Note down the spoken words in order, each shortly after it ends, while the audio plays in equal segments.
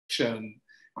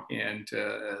and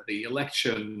the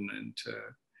election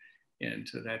and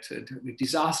that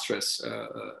disastrous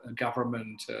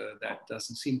government that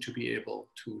doesn't seem to be able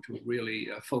to really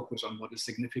focus on what is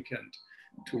significant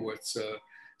towards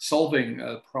solving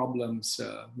problems,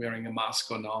 wearing a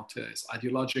mask or not, is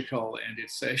ideological, and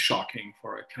it's shocking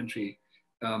for a country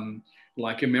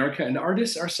like America. And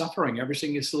artists are suffering.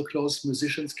 Everything is still closed.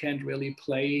 Musicians can't really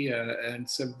play. And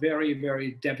it's a very,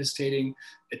 very devastating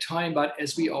time. But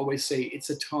as we always say,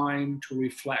 it's a time to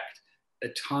reflect, a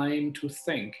time to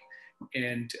think.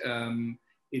 And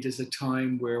it is a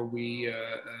time where we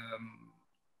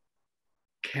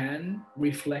can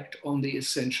reflect on the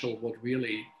essential, what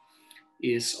really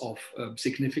is of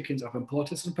significance, of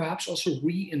importance, and perhaps also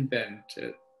reinvent,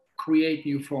 create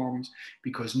new forms,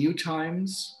 because new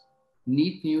times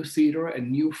need new theater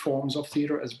and new forms of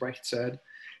theater, as Brecht said.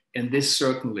 And this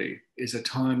certainly is a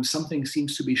time something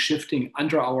seems to be shifting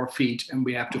under our feet, and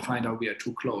we have to find out we are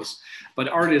too close. But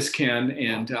artists can,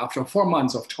 and after 4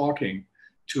 months of talking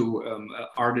to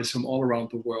artists from all around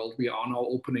the world, we are now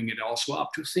opening it also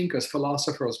up to thinkers,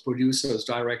 philosophers, producers,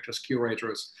 directors,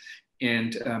 curators.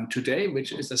 And today,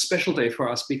 which is a special day for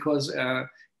us because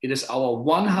it is our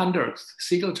 100th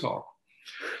Segal Talk.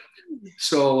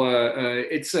 So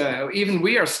it's even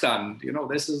we are stunned. You know,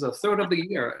 this is a third of the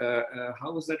year.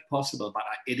 How is that possible? But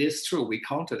it is true. We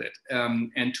counted it.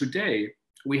 And today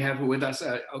we have with us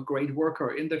a great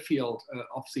worker in the field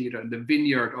of theater, in the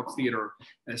vineyard of theater,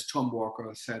 as Tom Walker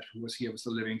said, who was here with the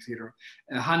Living Theater.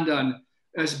 Handan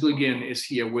Ozbilgin is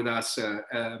here with us,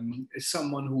 is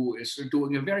someone who is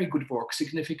doing a very good work,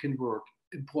 significant work,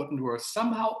 important work,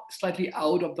 somehow slightly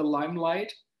out of the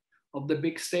limelight of the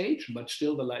big stage, but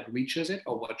still the light reaches it,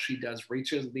 or what she does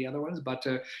reaches the other ones. But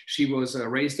she was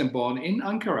raised and born in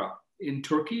Ankara, in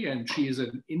Turkey, and she is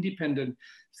an independent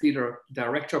theater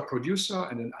director, producer,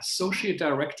 and an associate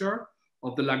director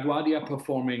of the LaGuardia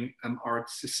Performing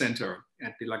Arts Center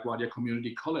at the LaGuardia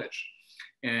Community College.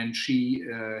 And she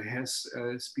has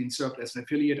been served as an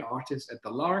affiliate artist at the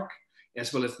LARC,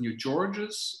 as well as New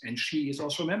George's. And she is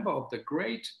also a member of the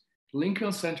great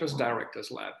Lincoln Center's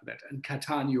Directors Lab that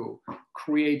Catania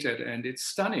created. And it's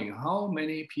stunning how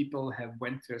many people have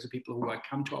went there. So people who have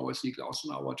come to our Segal, also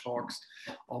in our talks,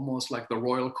 almost like the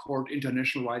Royal Court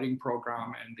International Writing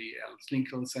Program and the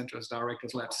Lincoln Center's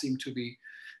Directors Lab seem to be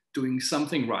doing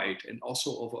something right, and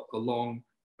also over a long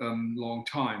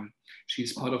time.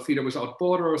 She's part of Theater Without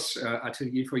Borders,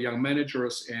 Atelier for Young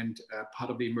Managers, and part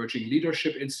of the Emerging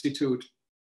Leadership Institute.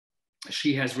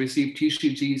 She has received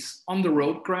TCG's On the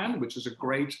Road grant, which is a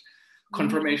great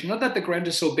confirmation. Not that the grant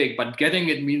is so big, but getting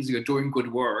it means you're doing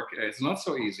good work. It's not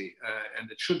so easy, and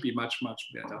it should be much, much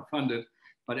better funded,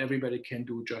 but everybody can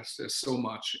do just so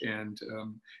much. And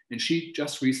she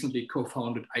just recently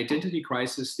co-founded Identity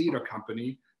Crisis Theater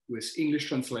Company with English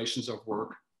translations of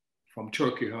work from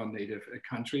Turkey, her native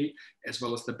country, as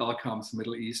well as the Balkans,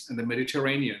 Middle East, and the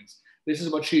Mediterranean. This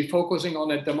is what she's focusing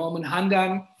on at the moment.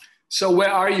 Handan, so where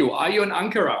are you? Are you in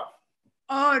Ankara?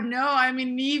 Oh no, I'm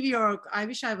in New York. I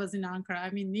wish I was in Ankara.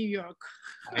 I'm in New York.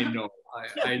 I know.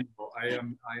 I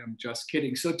am just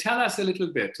kidding. So tell us a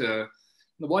little bit,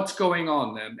 what's going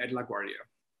on at LaGuardia?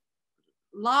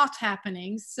 Lot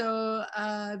happening. So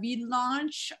we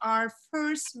launched our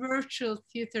first virtual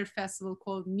theater festival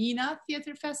called MENA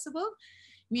Theater Festival.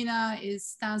 MENA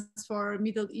stands for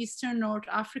Middle Eastern North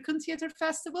African Theater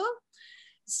Festival.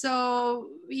 So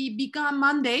we began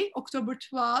Monday, October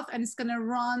 12th, and it's gonna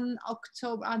run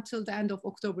until the end of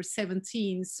October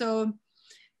 17th. So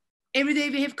every day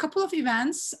we have a couple of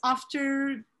events.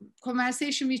 After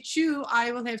conversation with you,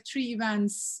 I will have 3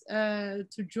 events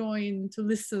to join, to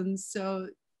listen. So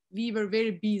we were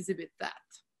very busy with that.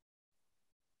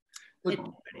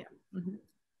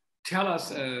 Tell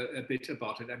us a bit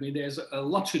about it. I mean, there's a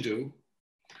lot to do.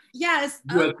 Yes.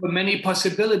 Well, for many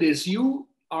possibilities, you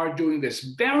are doing this.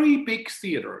 Very big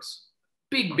theaters,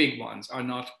 big ones, are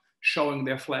not showing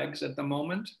their flags at the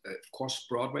moment. Of course,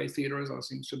 Broadway theaters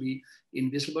seems to be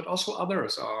invisible, but also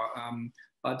others are.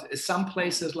 But some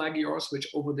places like yours, which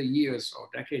over the years or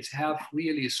decades have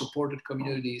really supported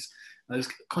communities,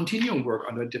 continuing work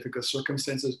under difficult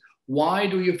circumstances. Why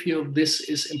do you feel this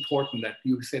is important, that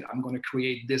you said, I'm going to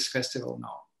create this festival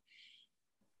now?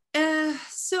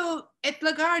 So at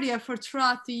LaGuardia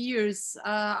throughout the years,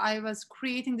 I was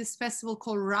creating this festival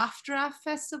called Rough Draft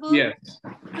Festival. Yes.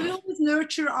 We always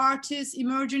nurture artists,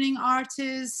 emerging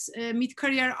artists,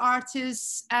 mid-career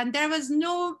artists, and there was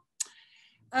no,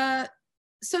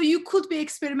 so you could be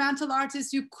experimental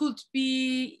artist, you could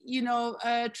be, you know,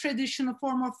 a traditional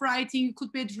form of writing, you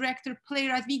could be a director,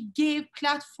 playwright. We gave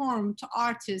platform to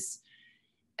artists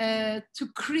to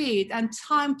create and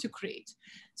time to create.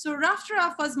 So rough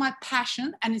draft was my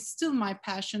passion, and it's still my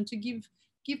passion to give.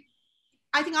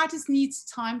 I think artists needs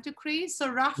time to create. So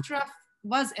rough draft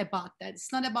was about that.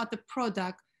 It's not about the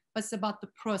product, but it's about the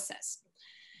process.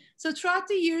 So throughout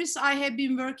the years, I have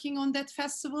been working on that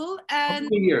festival. And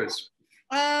how many years?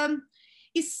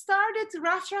 It started,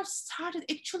 rough draft started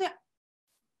actually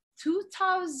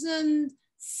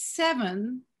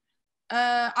 2007.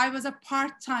 I was a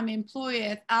part-time employee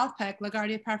at LPAC,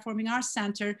 LaGuardia Performing Arts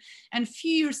Center. And a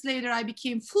few years later, I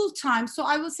became full-time. So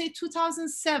I will say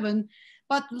 2007.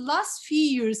 But last few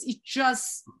years, it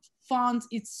just found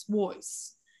its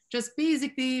voice. Just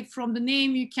basically from the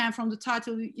name you can, from the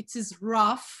title, it is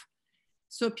rough.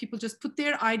 So people just put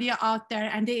their idea out there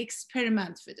and they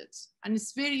experiment with it. And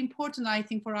it's very important, I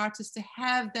think, for artists to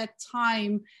have that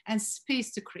time and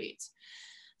space to create.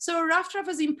 So rough draft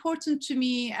was important to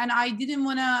me, and I didn't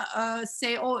want to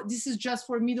say, oh, this is just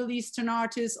for Middle Eastern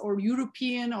artists or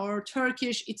European or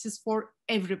Turkish. It is for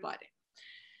everybody.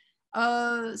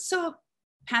 So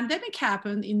pandemic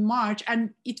happened in March,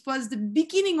 and it was the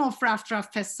beginning of Rough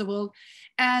Draft Festival,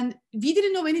 and we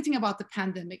didn't know anything about the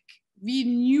pandemic. We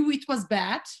knew it was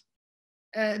bad.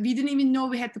 We didn't even know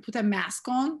we had to put a mask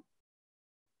on,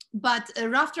 but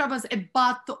Rough Draft was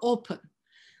about to open.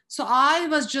 So I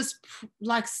was just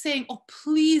like saying, oh,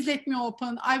 please let me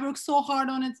open. I worked so hard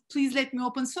on it. Please let me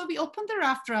open. So we opened the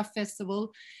Rough Draft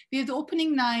Festival. We had the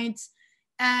opening night,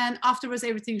 and afterwards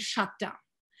everything shut down.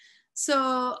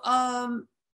 So,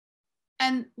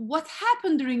 and what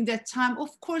happened during that time,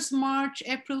 of course, March,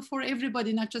 April for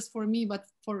everybody, not just for me, but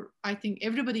for, I think,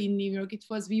 everybody in New York,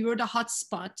 we were the hot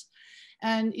spot.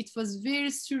 And it was very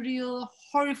surreal,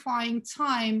 horrifying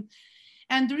time.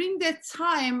 And during that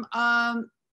time,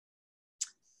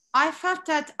 I felt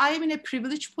that I am in a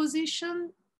privileged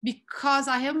position because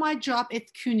I have my job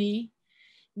at CUNY.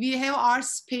 We have our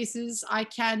spaces. I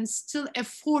can still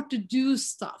afford to do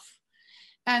stuff.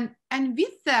 And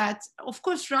with that, of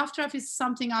course, rough draft is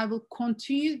something I will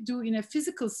continue to do in a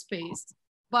physical space.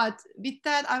 But with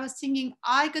that, I was thinking,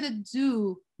 I gotta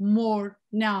do more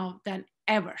now than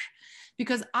ever,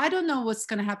 because I don't know what's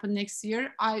gonna happen next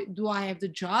year. Do I have the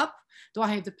job? Do I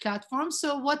have the platform?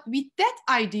 So what with that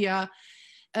idea,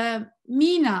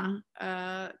 MENA,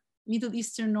 Middle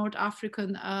Eastern North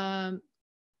African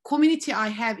community I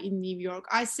have in New York,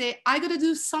 I say, I gotta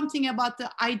do something about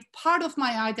part of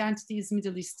my identity is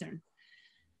Middle Eastern.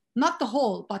 Not the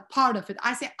whole, but part of it.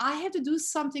 I say, I have to do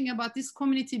something about this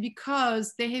community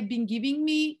because they have been giving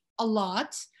me a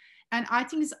lot and I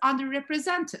think it's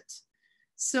underrepresented.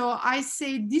 So I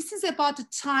say, this is about the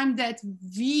time that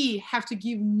we have to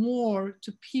give more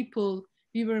to people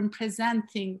we were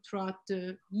presenting throughout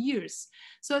the years.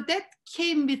 So that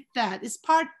came with that. It's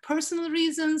part personal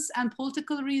reasons and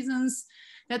political reasons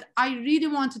that I really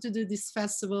wanted to do this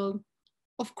festival.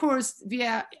 Of course,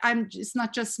 it's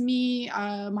not just me,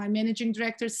 my managing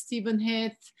director, Stephen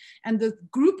Heath, and the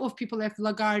group of people at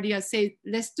LaGuardia say,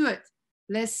 let's do it.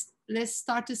 Let's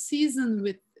start a season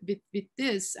with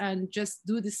this and just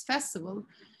do this festival.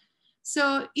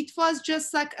 So it was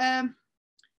just like,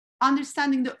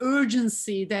 understanding the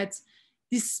urgency that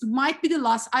this might be the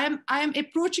last. I am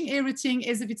approaching everything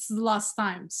as if it's the last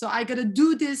time. So I gotta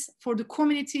do this for the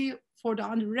community, for the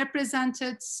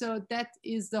underrepresented. So that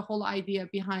is the whole idea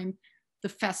behind the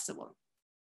festival.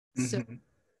 Mm-hmm. So.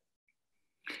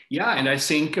 Yeah, and I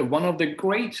think one of the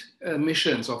great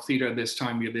missions of theater this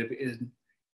time we live in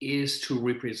is to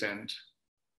represent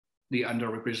the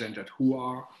underrepresented who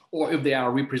are, or if they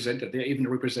are represented, they're even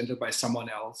represented by someone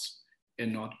else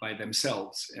and not by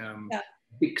themselves. Yeah.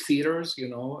 Big theaters,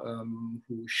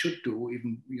 who should do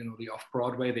even, the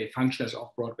off-Broadway, they function as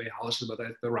off-Broadway houses, whether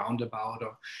it's the Roundabout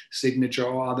or Signature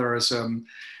or others.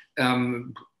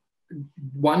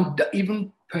 One,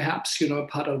 even perhaps,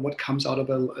 part of what comes out of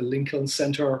a Lincoln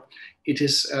Center, it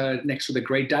is next to the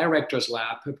great director's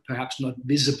lab, perhaps not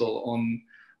visible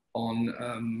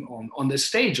on the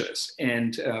stages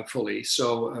and fully.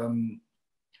 So,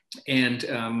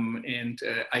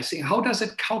 I think, how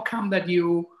come that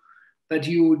you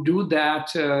do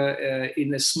that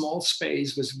in a small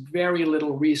space with very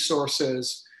little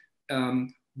resources?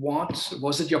 What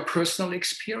was it, your personal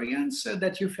experience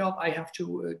that you felt I have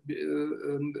to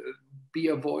be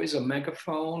a voice, a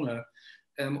megaphone,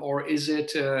 or is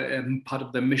it part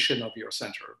of the mission of your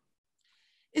center?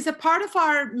 It's a part of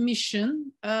our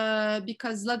mission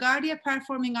because LaGuardia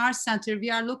Performing Arts Center, we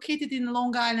are located in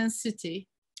Long Island City,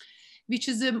 which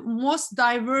is the most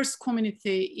diverse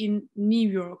community in New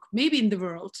York, maybe in the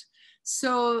world.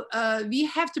 So we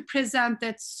have to present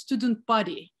that student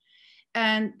body.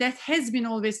 And that has been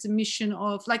always the mission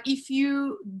of, like, if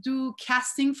you do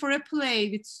casting for a play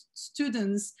with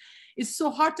students, it's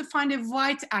so hard to find a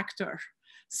white actor.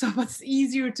 So it's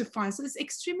easier to find. So it's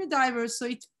extremely diverse. So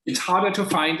it's harder to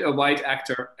find a white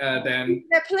actor than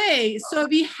a play. So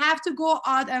we have to go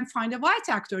out and find a white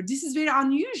actor. This is very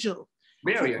unusual.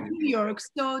 Very for New York.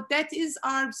 So that is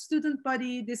our student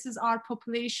body. This is our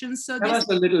population. So tell us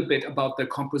a little bit about the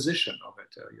composition of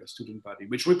it, your student body,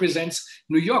 which represents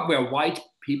New York, where white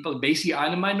people basically are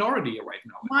in a minority right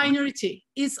now. Minority.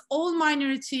 It's all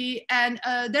minority. And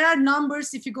there are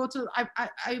numbers. If you go to,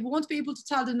 I won't be able to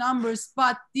tell the numbers,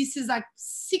 but this is like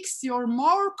 60 or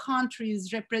more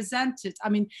countries represented. I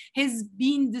mean, has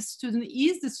been the student,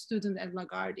 is the student at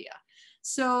LaGuardia.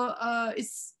 So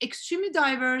it's extremely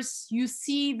diverse. You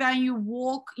see when you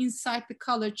walk inside the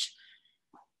college,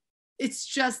 it's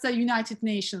just the United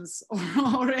Nations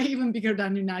or even bigger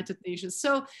than United Nations.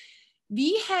 So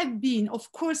we have been,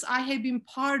 of course, I have been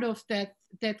part of that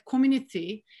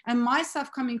community, and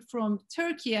myself coming from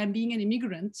Turkey and being an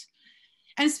immigrant.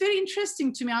 And it's very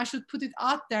interesting to me, I should put it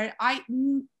out there. I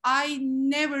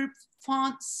never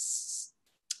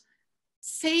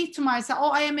say to myself, oh,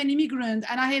 I am an immigrant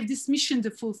and I have this mission to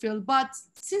fulfill. But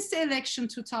since the election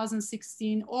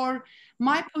 2016, or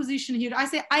my position here, I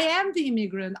say, I am the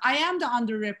immigrant, I am the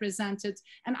underrepresented,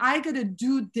 and I gotta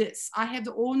do this. I have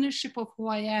the ownership of who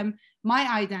I am,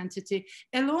 my identity,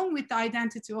 along with the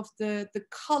identity of the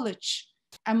college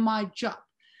and my job.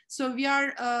 So we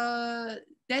are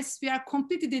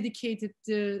completely dedicated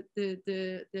to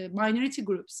the minority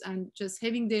groups and just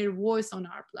having their voice on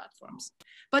our platforms.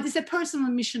 But it's a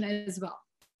personal mission as well.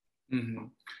 Mm-hmm.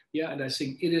 Yeah, and I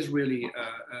think it is really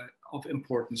of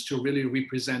importance to really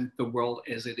represent the world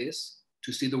as it is,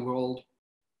 to see the world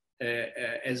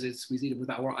as we see it with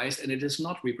our eyes, and it is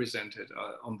not represented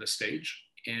on the stage.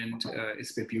 And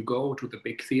if you go to the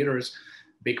big theaters,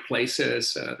 big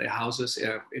places, the houses,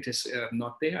 it is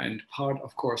not there. And part,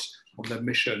 of course, of the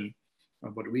mission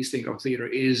of what we think of theater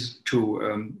is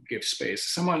to give space.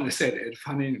 Someone said it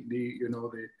funny, the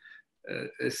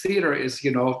theater is,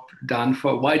 done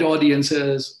for white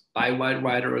audiences, by white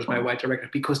writers, by white directors,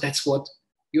 because that's what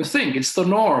you think. It's the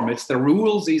norm. It's the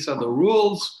rules. These are the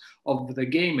rules of the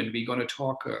game. And we're going to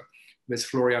talk with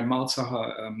Florian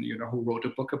Malzacher, who wrote a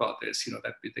book about this,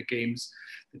 that the games,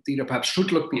 the theater perhaps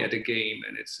should look at a game,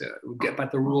 and it's,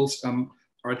 but the rules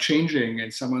are changing.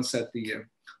 And someone said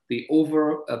the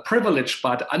over privileged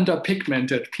but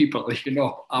under-pigmented people,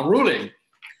 are ruling.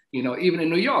 Even in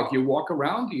New York, you walk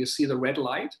around, you see the red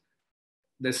light,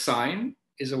 the sign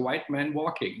is a white man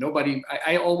walking. Nobody,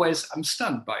 I'm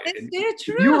stunned by it. It's very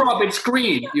true. In Europe, it's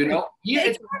green, Here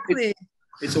exactly.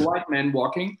 it's a white man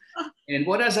walking. And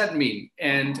what does that mean?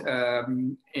 And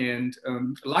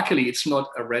luckily, it's not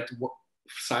a red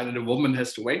sign and a woman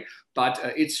has to wait, but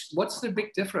what's the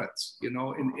big difference,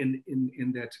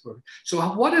 in that work? So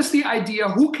what is the idea?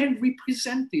 Who can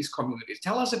represent these communities?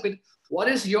 Tell us a bit. What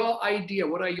is your idea?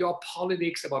 What are your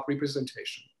politics about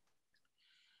representation?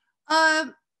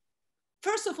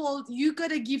 First of all, you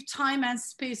gotta give time and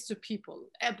space to people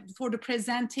for the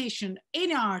presentation.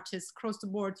 Any artist across the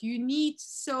board, you need.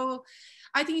 So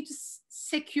I think it's a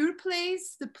secure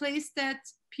place, the place that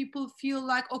people feel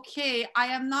like, okay, I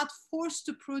am not forced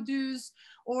to produce,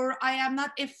 or I am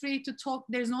not afraid to talk.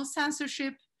 There's no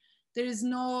censorship. There is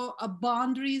no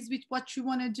boundaries with what you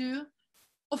wanna do.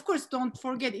 Of course, don't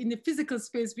forget, in the physical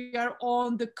space, we are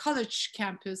on the college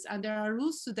campus and there are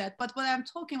rules to that. But what I'm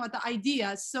talking about, the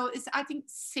idea, so it's, I think,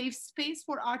 safe space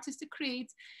for artists to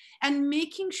create, and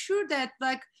making sure that,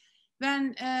 like,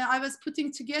 when I was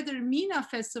putting together MENA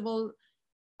Festival,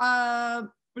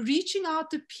 reaching out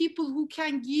to people who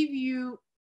can give you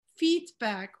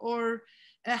feedback or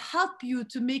help you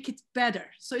to make it better.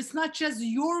 So it's not just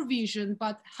your vision,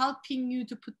 but helping you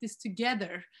to put this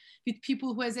together with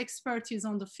people who has expertise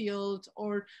on the field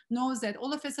or knows that.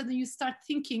 All of a sudden you start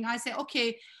thinking, I say,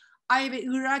 okay, I have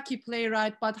an Iraqi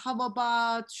playwright, but how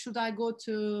about, should I go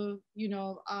to,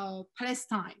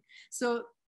 Palestine? So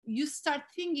you start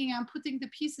thinking and putting the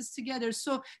pieces together.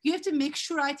 So you have to make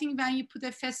sure, I think, when you put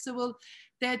a festival,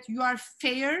 that you are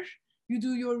fair, you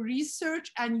do your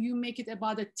research, and you make it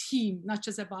about a team, not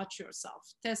just about yourself.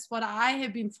 That's what I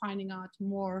have been finding out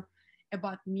more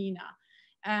about MENA.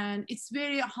 And it's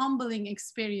very humbling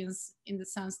experience in the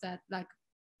sense that, like,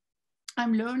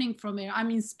 I'm learning from it.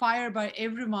 I'm inspired by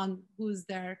everyone who's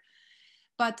there.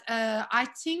 But I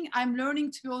think I'm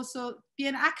learning to also be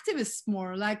an activist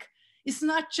more. Like, it's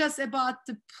not just about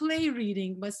the play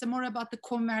reading, but it's more about the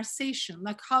conversation,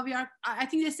 like how we are. I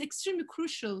think that's extremely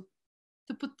crucial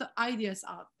to put the ideas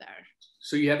out there.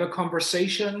 So you have a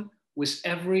conversation with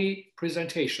every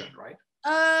presentation, right?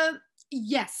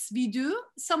 Yes, we do.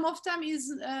 Some of them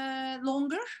is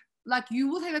longer. Like you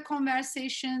will have a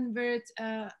conversation with,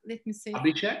 let me say,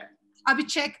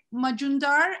 Abhishek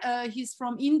Majumdar. He's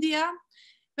from India.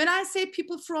 When I say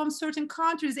people from certain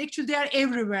countries, actually they are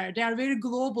everywhere. They are very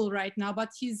global right now, but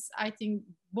he's, I think,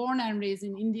 born and raised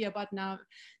in India, but now.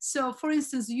 So for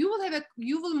instance, you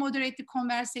will moderate the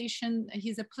conversation.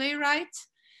 He's a playwright.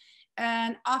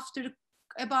 And after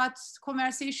about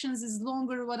conversations is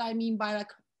longer, what I mean by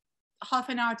like half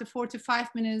an hour to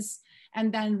 45 minutes,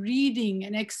 and then reading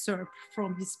an excerpt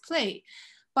from his play.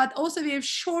 But also we have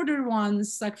shorter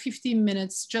ones, like 15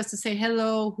 minutes, just to say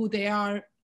hello, who they are.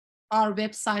 Our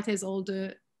website has all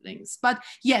the links. But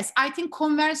yes, I think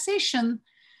conversation,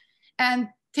 and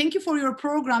thank you for your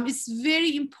program, it's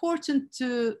very important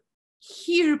to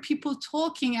hear people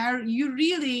talking. Are you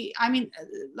really, I mean,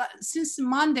 since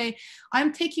Monday,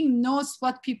 I'm taking notes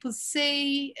what people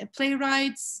say,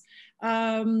 playwrights,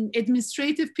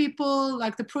 administrative people,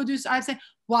 like the producer. I say,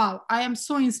 wow, I am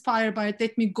so inspired by it.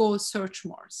 Let me go search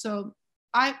more. So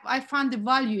I find the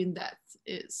value in that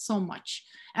is so much.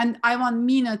 And I want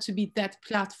MENA to be that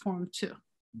platform too.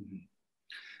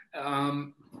 Mm-hmm.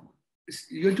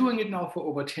 You're doing it now for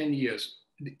over 10 years.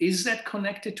 Is that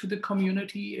connected to the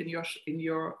community in your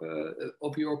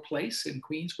place in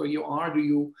Queens where you are? Do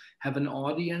you have an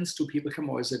audience? Do people come,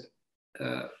 or is it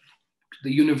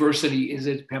the university? Is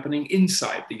it happening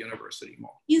inside the university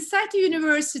more? Inside the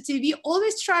university, we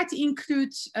always try to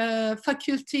include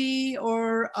faculty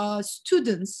or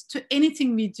students to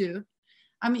anything we do.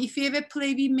 I mean, if we have a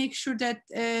play, we make sure that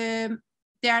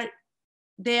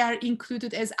they are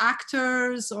included as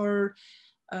actors or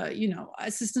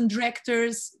assistant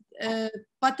directors.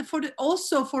 But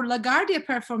also for LaGuardia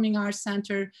Performing Arts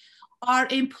Center, our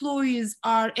employees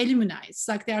are alumni,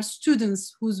 like they are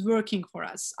students who's working for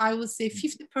us. I would say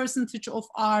 50% of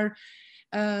our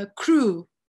crew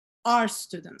are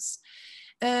students.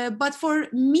 But for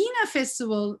MENA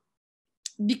Festival,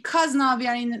 because now we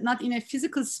are not in a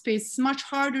physical space, it's much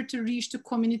harder to reach the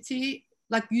community.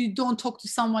 Like you don't talk to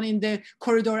someone in the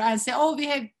corridor and say, oh,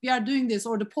 we are doing this,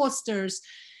 or the posters.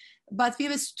 But we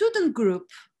have a student group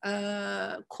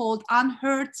called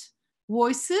Unheard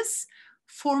Voices,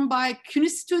 formed by CUNY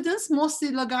students, mostly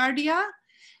LaGuardia.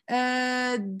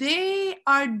 They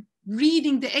are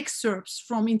reading the excerpts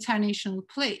from international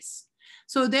plays.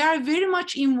 So they are very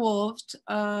much involved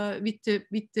with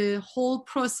the whole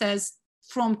process,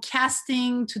 from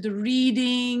casting to the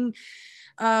reading.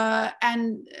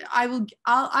 And I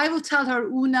will tell her,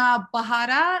 Una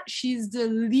Bahara, she's the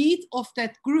leader of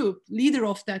that group,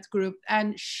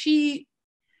 and she's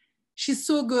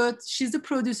so good. She's the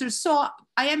producer. So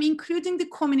I am including the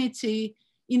community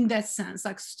in that sense.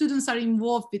 Like students are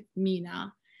involved with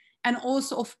MENA, and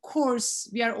also, of course,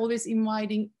 we are always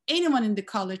inviting anyone in the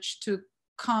college to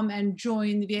come and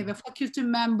join. We have a faculty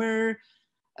member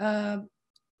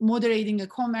moderating a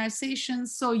conversation.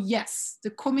 So yes,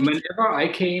 the community. Whenever I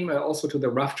came also to the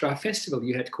Rough Draft Festival,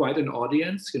 you had quite an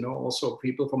audience, also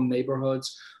people from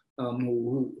neighborhoods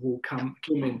who come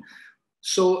in.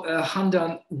 So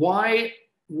Handan, why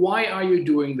are you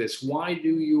doing this? Why do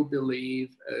you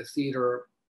believe theater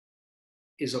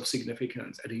is of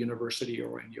significance at a university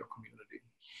or in your community?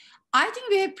 I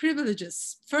think we have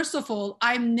privileges. First of all,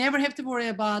 I never have to worry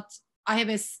about, I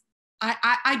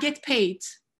get paid.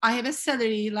 I have a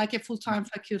salary like a full-time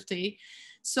faculty.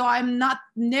 So I'm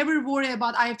never worried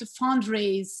about I have to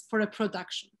fundraise for a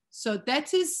production. So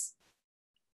that is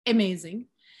amazing.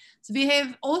 So we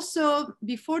have also,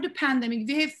 before the pandemic,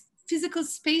 we have physical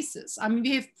spaces. I mean,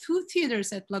 we have 2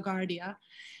 theaters at LaGuardia.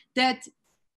 That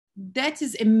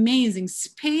is amazing.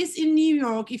 Space in New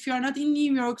York, if you are not in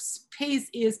New York,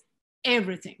 space is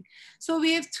everything. So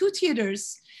we have 2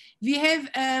 theaters. We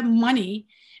have money.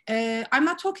 I'm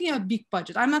not talking about big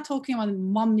budget. I'm not talking about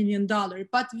 $1 million,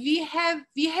 but we have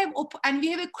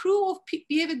a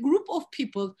group of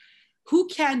people who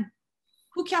can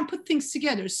put things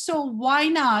together. So why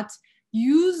not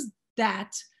use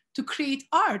that to create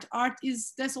art?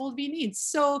 That's all we need.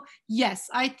 So yes,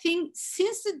 I think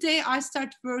since the day I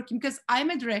started working, because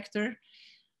I'm a director,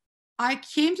 I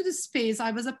came to the space,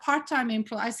 I was a part-time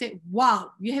employee. I said,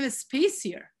 wow, you have a space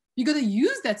here. You got to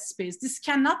use that space. This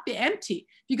cannot be empty.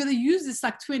 You got to use this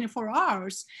like 24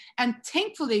 hours. And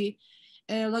thankfully,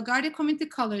 LaGuardia Community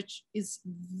College has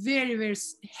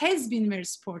been very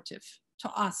supportive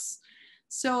to us.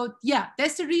 So yeah,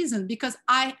 that's the reason, because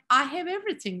I have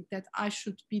everything that I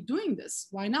should be doing this.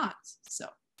 Why not? So.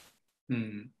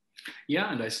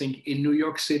 Yeah, and I think in New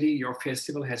York City, your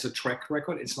festival has a track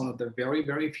record. It's one of the very,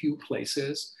 very few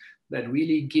places that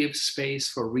really gives space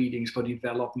for readings, for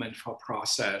development, for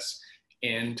process,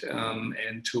 and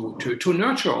to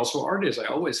nurture also artists. I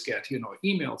always get, you know,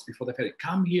 emails before the film,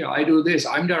 come here, I do this,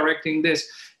 I'm directing this.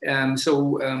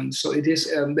 So it is,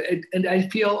 and I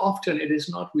feel often it is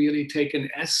not really taken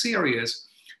as serious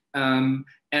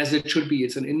as it should be.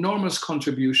 It's an enormous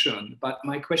contribution. But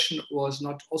my question was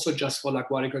not also just for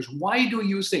LaGuardia, because why do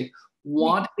you think,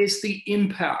 what is the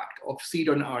impact of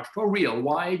theater and art for real?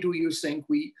 Why do you think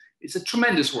it's a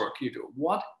tremendous work you do?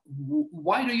 Why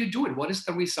do you do it? What is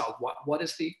the result? What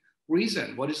is the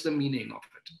reason? What is the meaning of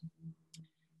it?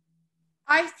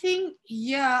 I think,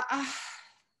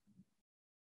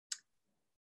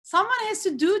 someone has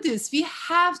to do this. We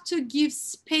have to give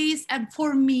space. And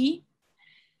for me,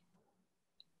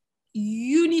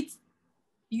 you need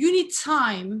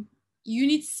time, you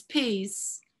need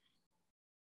space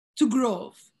to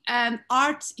grow. And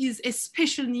art is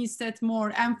especially needs that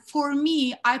more. And for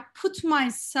me, I put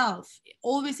myself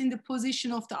always in the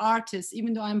position of the artist,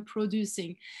 even though I'm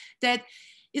producing, that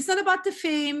it's not about the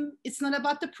fame, it's not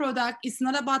about the product, it's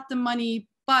not about the money,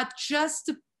 but just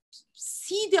to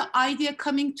see the idea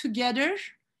coming together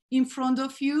in front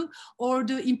of you, or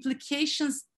the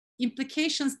implications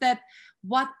that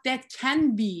what that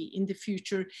can be in the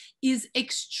future is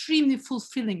extremely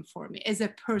fulfilling for me as a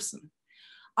person.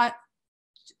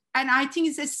 And I think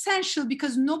it's essential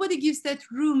because nobody gives that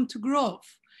room to grow.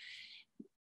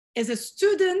 As a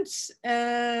student,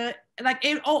 okay,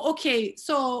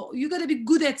 so you gotta be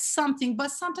good at something,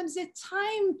 but sometimes it's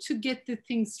time to get the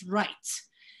things right.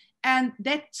 And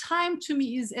that time to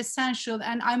me is essential.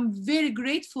 And I'm very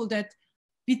grateful that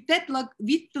with the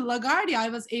LaGuardia, I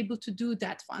was able to do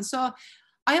that one. So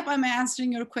I hope I'm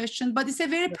answering your question, but it's a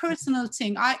very personal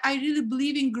thing. I really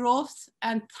believe in growth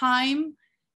and time,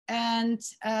 and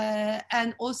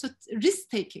also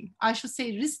risk-taking. I should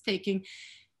say risk-taking.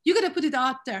 You gotta put it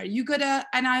out there. You gotta,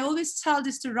 and I always tell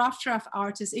this to rough draft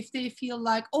artists, if they feel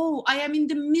like, oh, I am in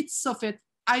the midst of it,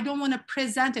 I don't wanna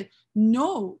present it.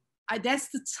 No, that's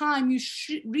the time you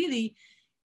should really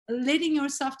letting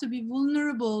yourself to be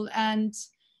vulnerable and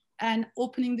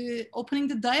opening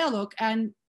the dialogue.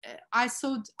 And I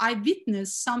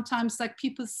witnessed sometimes, like,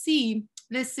 people see,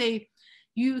 let's say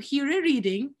you hear a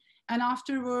reading, and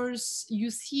afterwards you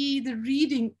see the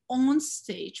reading on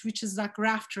stage, which is like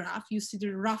rough draft, you see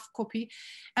the rough copy,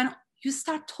 and you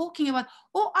start talking about,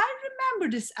 oh, I remember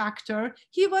this actor,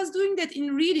 he was doing that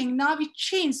in reading, now it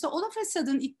changed. So all of a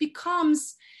sudden it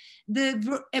becomes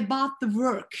about the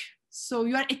work. So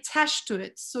you are attached to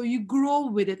it, so you grow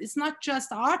with it. It's not just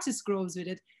the artist grows with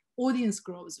it, audience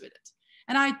grows with it.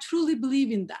 And I truly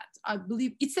believe in that. I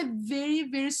believe it's a very,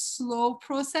 very slow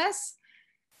process,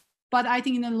 but I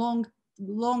think in the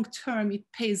long term, it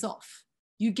pays off.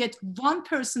 You get one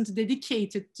person to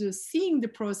dedicate it to seeing the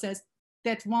process,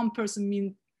 that one person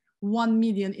means 1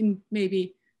 million in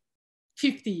maybe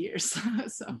 50 years.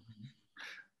 So.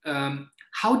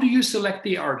 How do you select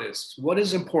the artists? What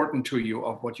is important to you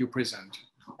of what you present?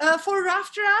 For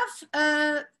rough draft,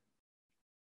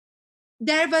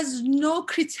 there was no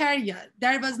criteria.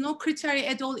 There was no criteria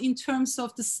at all in terms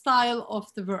of the style of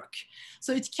the work.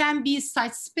 So it can be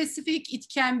site specific. It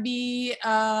can be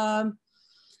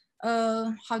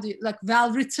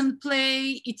well-written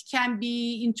play. It can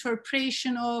be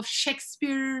interpretation of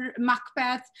Shakespeare,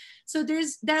 Macbeth. So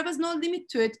there was no limit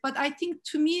to it. But I think,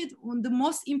 to me, the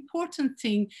most important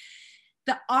thing,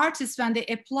 the artists, when they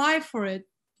apply for it,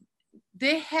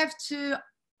 they have to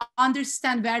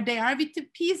understand where they are with the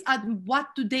piece and what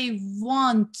do they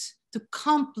want to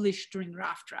accomplish during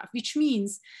rough draft, which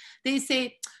means they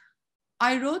say,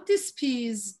 I wrote this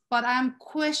piece, but I'm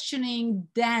questioning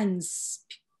dance,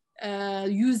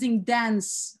 using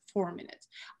dance form in it.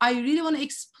 I really want to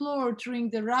explore during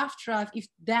the rough draft if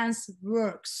dance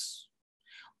works,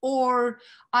 or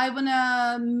I want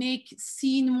to make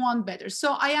scene one better.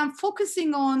 So I am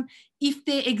focusing on if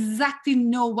they exactly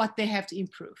know what they have to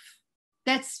improve.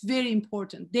 That's very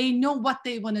important. They know what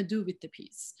they want to do with the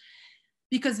piece.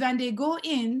 Because when they go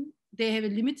in, they have a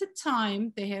limited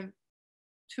time, they have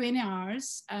 20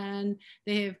 hours, and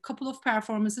they have a couple of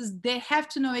performances. They have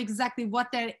to know exactly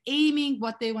what they're aiming,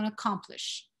 what they want to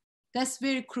accomplish. That's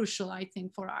very crucial, I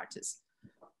think, for artists.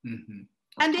 Mm-hmm.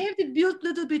 And they have to build a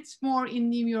little bit more in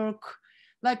New York.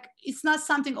 Like, it's not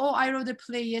something, oh, I wrote a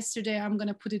play yesterday, I'm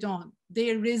gonna put it on.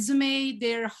 Their resume,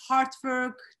 their hard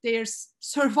work, their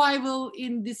survival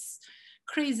in this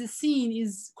crazy scene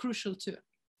is crucial too,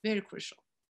 very crucial.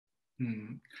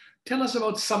 Hmm. Tell us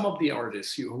about some of the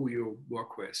artists who you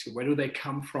work with. Where do they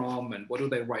come from and what do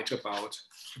they write about?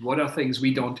 What are things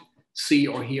we don't see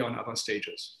or hear on other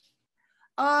stages?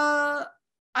 I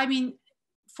mean,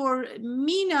 for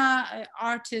MENA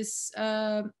artists,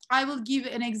 I will give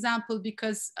an example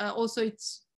because also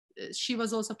she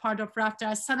was also part of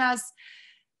RAFTA. Sanaz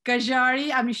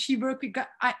Gajari, I mean, she worked with,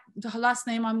 the last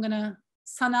name I'm gonna,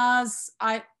 Sanaz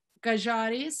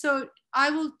Gajari. So I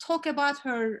will talk about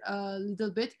her a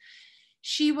little bit.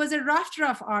 She was a rough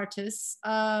draft artist.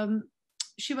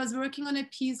 She was working on a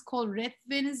piece called Red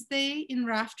Wednesday in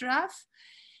rough draft.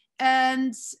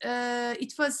 And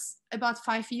it was about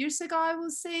 5 years ago, I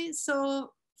will say.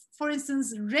 So for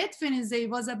instance, Red Wednesday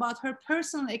was about her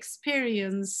personal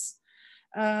experience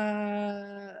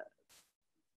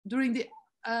during the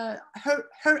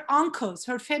her uncles,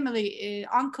 her family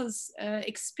uncles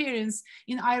experience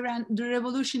in Iran, the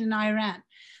revolution in Iran.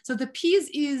 So the piece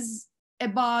is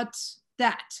about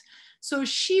that. So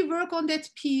she worked on that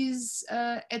piece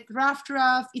at rough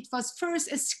draft. It was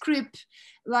first a script,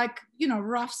 like, you know,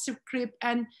 rough script,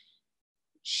 and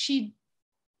she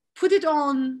put it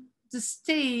on the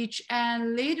stage,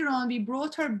 and later on we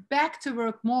brought her back to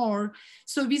work more.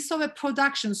 So we saw a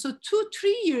production. So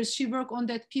 2-3 years she worked on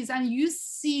that piece, and you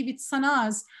see with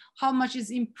Sanaz how much is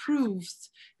improved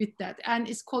with that. And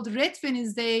it's called Red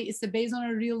Wednesday. It's based on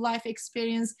a real life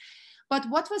experience. But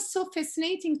what was so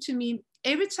fascinating to me,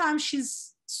 every time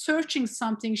she's searching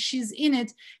something, she's in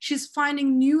it, she's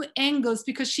finding new angles,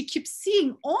 because she keeps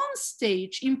seeing on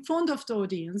stage in front of the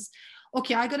audience,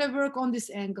 okay, I gotta work on this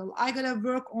angle, I gotta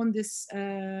work on this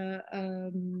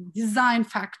design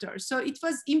factor. So it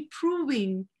was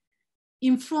improving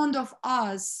in front of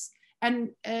us.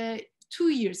 And 2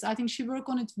 years, I think she worked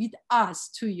on it with us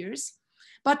 2 years.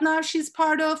 But now she's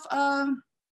part of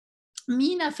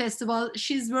MENA Festival.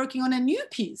 She's working on a new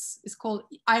piece. It's called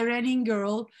Iranian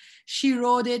Girl. She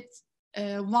wrote it,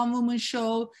 one woman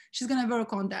show. She's gonna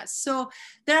work on that. So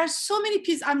there are so many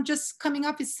pieces. I'm just coming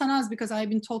up with Sanaz because I've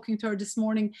been talking to her this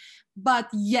morning. But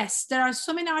yes, there are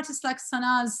so many artists like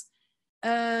Sanaz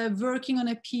working on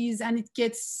a piece, and it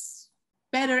gets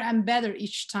better and better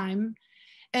each time.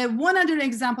 One other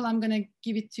example, I'm going to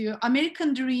give it to you.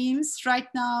 American Dreams, right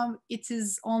now it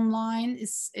is online.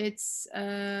 It's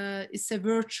a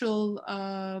virtual,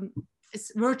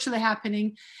 it's virtually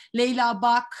happening. Leila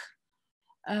Bach,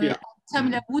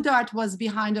 Tamila Woodard was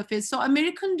behind of it. So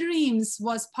American Dreams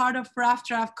was part of Rough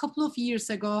Draft a couple of years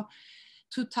ago,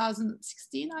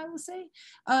 2016, I would say.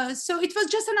 So it was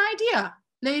just an idea.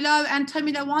 Leila and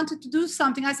Tamila wanted to do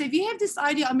something. I said, we have this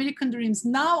idea, American Dreams.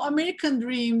 Now American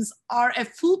Dreams are a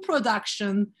full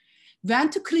production,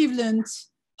 went to Cleveland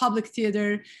Public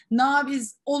Theater, now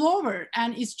is all over,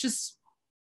 and it's just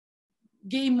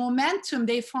gained momentum.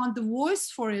 They found the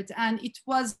voice for it, and it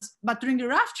was, but during the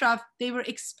rough draft, they were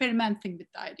experimenting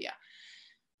with the idea.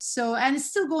 So, and it's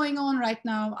still going on right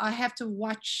now. I have to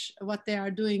watch what they are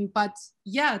doing, but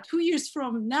yeah, 2 years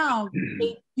from now,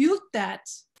 they built that,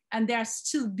 and they are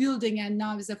still building, and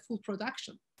now is a full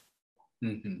production.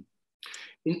 Mm-hmm.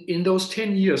 In those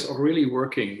 10 years of really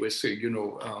working with,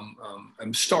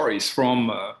 stories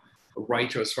from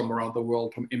writers from around the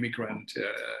world, from immigrant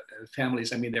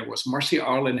families. I mean, there was Marcy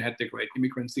Arlen had the great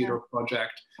Immigrant Theater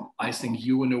Project. I think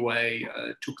you, in a way,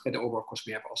 took that over. Of course,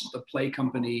 we have also the Play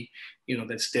Company,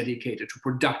 that's dedicated to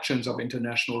productions of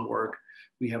international work.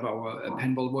 We have our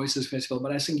Penball Voices Festival,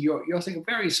 but I think you're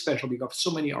very special. You have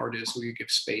so many artists who you give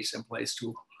space and place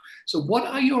to. So what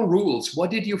are your rules?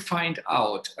 What did you find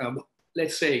out?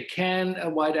 Let's say, can a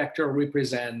white actor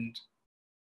represent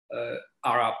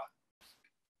Arab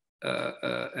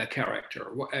a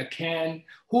character?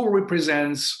 Who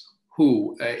represents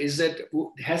who?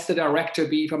 Has the director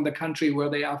be from the country where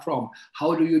they are from?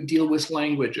 How do you deal with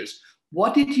languages?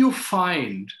 What did you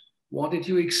find? What did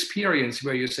you experience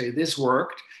where you say this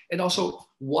worked? And also,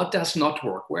 what does not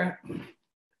work? Where?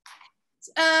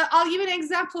 I'll give an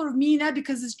example of MENA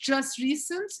because it's just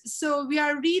recent. So we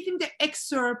are reading the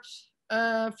excerpt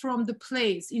from the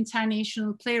plays,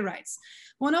 international playwrights.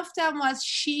 One of them was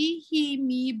She, He,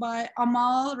 Me by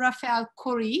Amal Rafael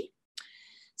Khoury.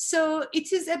 So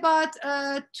it is about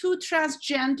 2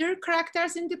 transgender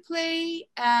characters in the play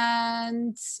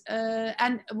and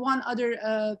one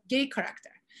other gay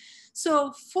character.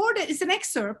 So it's an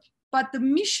excerpt, but the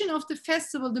mission of the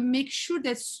festival to make sure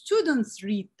that students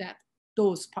read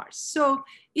those parts. So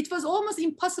it was almost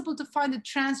impossible to find a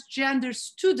transgender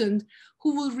student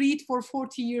who will read for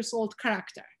 40 years old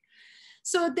character.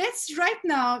 So that's right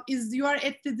now you are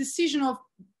at the decision of,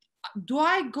 do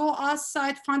I go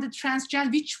outside, find a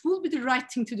transgender, which will be the right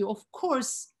thing to do? Of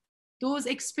course, those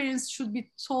experiences should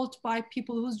be told by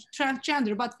people who's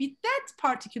transgender. But with that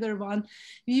particular one,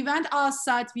 we went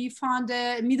outside, we found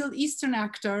a Middle Eastern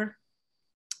actor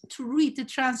to read the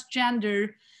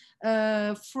transgender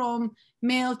from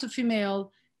male to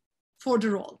female. for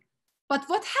the role. But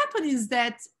what happened is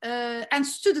that, and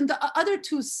the other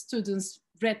two students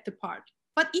read the part,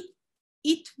 but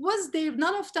it was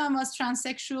none of them was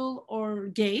transsexual or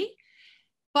gay,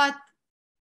 but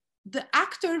the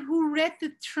actor who read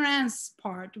the trans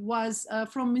part was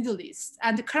from Middle East,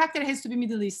 and the character has to be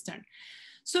Middle Eastern.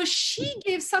 So she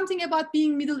gave something about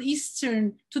being Middle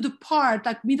Eastern to the part,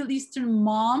 like Middle Eastern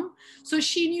mom. So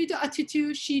she knew the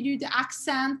attitude, she knew the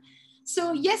accent.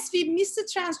 So yes, we missed the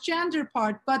transgender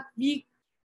part, but we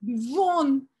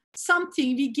won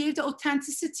something. We gave the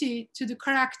authenticity to the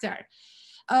character.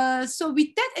 So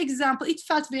with that example, it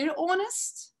felt very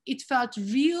honest. It felt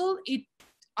real.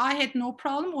 I had no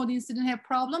problem. Audience didn't have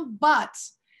problem. But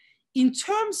in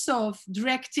terms of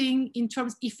directing,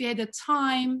 if you had the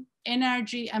time,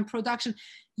 energy, and production,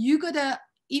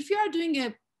 if you are doing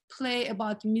a play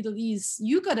about Middle East,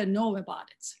 you gotta know about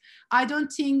it. I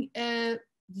don't think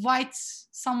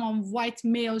white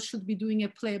male should be doing a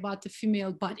play about the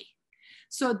female body.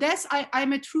 So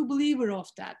I'm a true believer of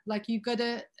that. Like, you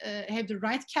gotta have the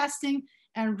right casting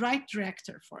and right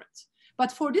director for it.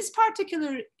 But for this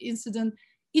particular incident,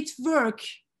 it worked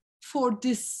for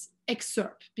this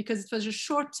excerpt because it was a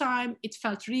short time, it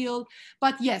felt real.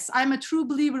 But yes, I'm a true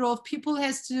believer of people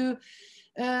has to,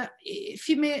 if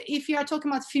you are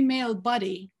talking about female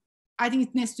body, I think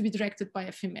it needs to be directed by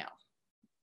a female.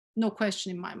 No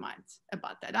question in my mind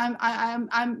about that.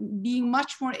 I'm being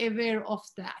much more aware of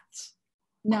that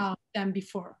now than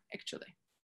before, actually.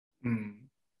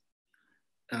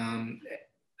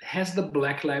 Has the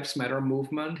Black Lives Matter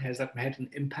movement, has that had an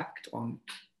impact on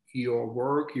your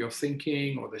work, your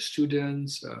thinking, or the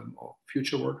students, or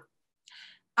future work?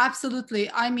 Absolutely.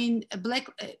 I mean,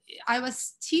 I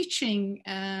was teaching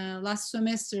last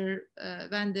semester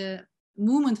when the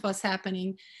movement was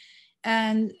happening,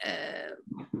 and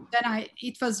then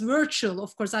it was virtual.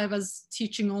 Of course, I was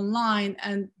teaching online,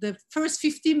 and the first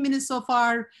 15 minutes of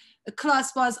our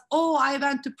class was, oh, I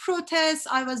went to protest,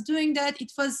 I was doing that.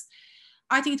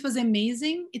 I think it was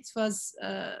amazing. It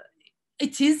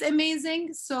is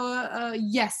amazing. So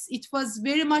yes, it was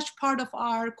very much part of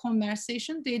our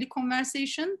conversation, daily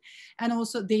conversation, and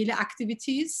also daily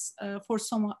activities for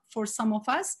some of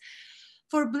us.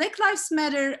 For Black Lives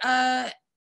Matter,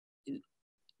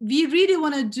 we really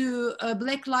want to do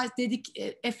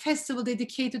a festival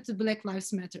dedicated to Black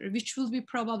Lives Matter, which will be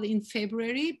probably in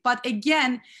February. But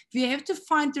again, we have to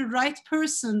find the right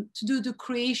person to do the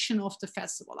creation of the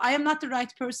festival. I am not the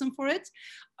right person for it.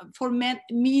 For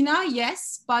MENA,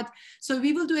 yes, but so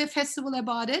we will do a festival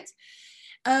about it.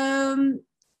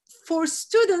 For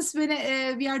students,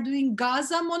 when we are doing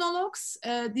Gaza monologues,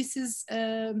 this is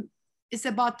it's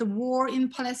about the war in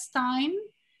Palestine.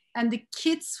 And the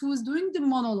kids who's doing the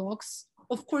monologues,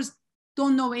 of course,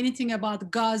 don't know anything about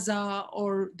Gaza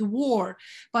or the war.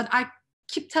 But I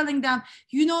keep telling them,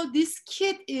 you know, this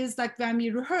kid is like, when we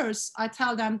rehearse, I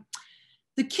tell them,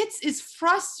 the kids is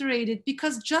frustrated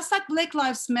because just like Black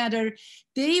Lives Matter,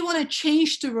 they want to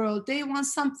change the world. They want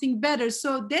something better.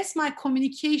 So that's my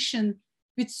communication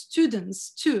with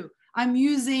students too. I'm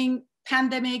using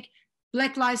pandemic,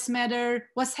 Black Lives Matter,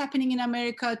 what's happening in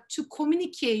America to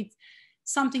communicate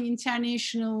something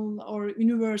international or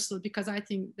universal, because I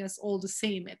think that's all the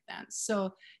same at then.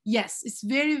 So yes, it's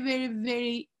very, very,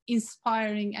 very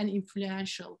inspiring and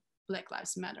influential, Black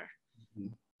Lives Matter.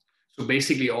 Mm-hmm. So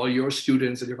basically all your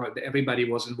students, everybody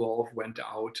was involved, went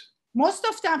out. Most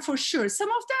of them for sure. Some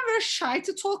of them were shy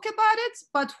to talk about it,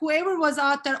 but whoever was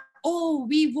out there, oh,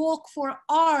 we walk for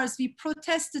hours, we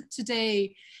protested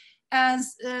today. And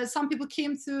some people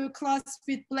came to class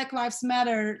with Black Lives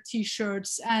Matter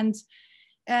t-shirts, and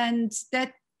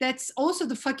that's also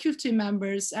the faculty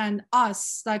members and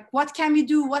us, like, what can we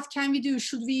do? What can we do?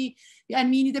 Should we, and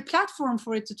we need a platform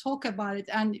for it to talk about it.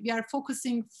 And we are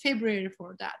focusing February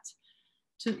for that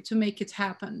to make it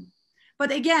happen.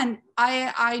 But again,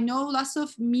 I know lots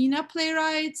of MENA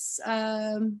playwrights.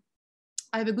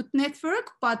 I have a good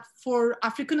network, but for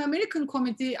African-American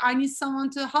community, I need someone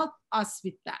to help us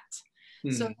with that.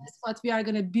 So that's what we are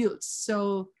gonna build.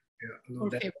 So yeah,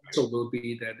 that also will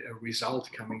be that a result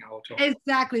coming out of.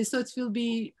 Exactly, so it will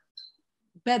be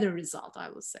better result, I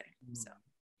will say. So.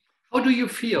 How do you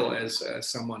feel as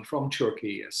someone from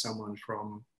Turkey, as someone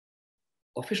from,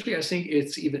 officially I think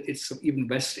it's even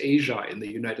West Asia in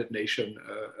the United Nations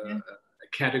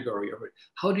category of it.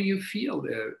 How do you feel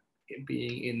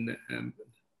being in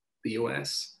the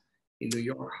US, in New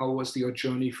York? How was your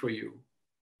journey for you?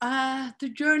 The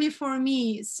journey for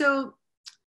me, so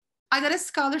I got a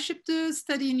scholarship to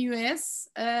study in US,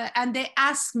 and they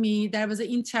asked me, there was an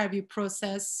interview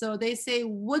process. So they say,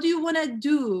 what do you want to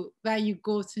do when you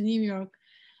go to New York?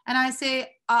 and I say,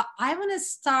 I want to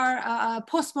start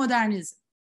postmodernism.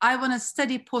 I want to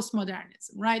study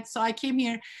postmodernism, right? So I came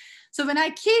here. So when I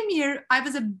came here, I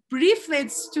was a briefly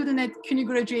student at CUNY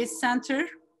Graduate Center,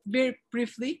 very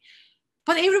briefly.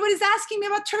 But everybody's asking me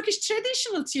about Turkish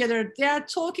traditional theater. They are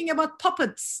talking about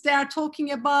puppets. They are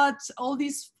talking about all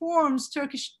these forms,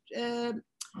 Turkish theater,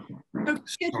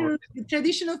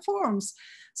 traditional forms.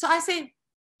 So I say,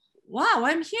 wow,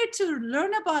 I'm here to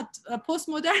learn about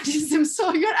postmodernism.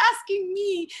 So you're asking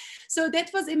me. So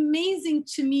that was amazing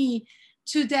to me,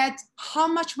 to that how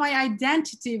much my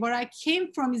identity, where I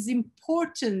came from, is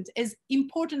important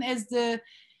as the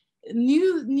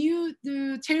new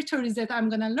territories that I'm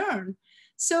gonna learn.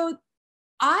 So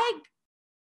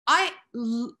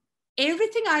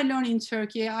everything I learned in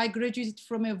Turkey, I graduated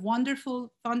from a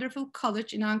wonderful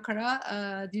college in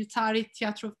Ankara, Dil Tarih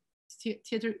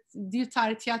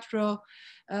Tiyatro,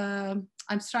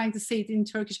 I'm trying to say it in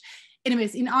Turkish.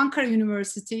 Anyways, in Ankara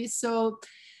University. So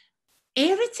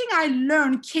everything I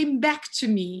learned came back to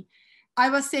me. I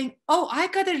was saying, oh, I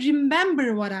gotta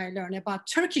remember what I learned about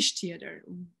Turkish theater,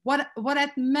 what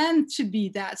it meant to be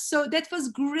that. So that was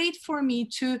great for me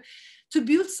to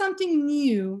build something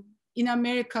new in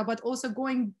America, but also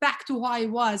going back to who I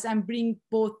was and bring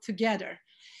both together.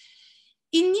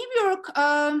 In New York,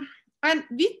 and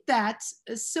with that,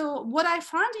 so what I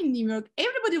found in New York,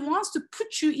 everybody wants to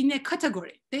put you in a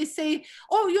category. They say,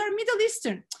 oh, you're Middle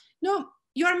Eastern. No,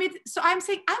 so I'm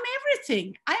saying, I'm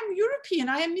everything. I am European,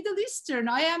 I am Middle Eastern,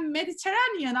 I am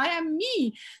Mediterranean, I am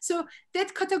me. So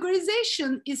that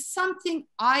categorization is something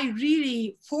I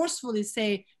really forcefully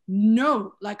say,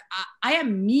 no, like I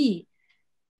am me.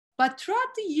 But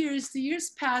throughout the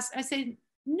years passed, I said,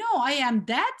 no, I am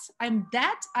that, I'm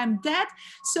that, I'm that.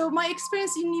 So my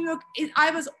experience in New York,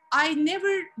 I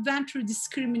never went through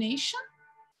discrimination,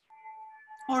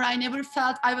 or I never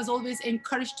felt, I was always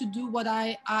encouraged to do what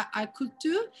I could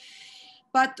do.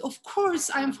 But of course,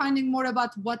 I'm finding more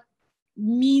about what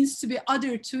means to be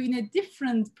other too in a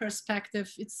different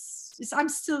perspective. I'm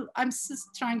still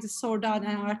trying to sort out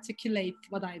and articulate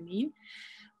what I mean.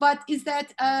 But is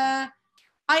that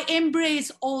I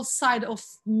embrace all sides of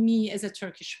me as a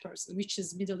Turkish person, which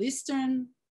is Middle Eastern,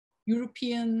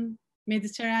 European,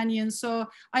 Mediterranean. So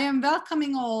I am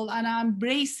welcoming all and I'm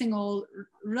embracing all,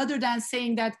 rather than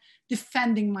saying that,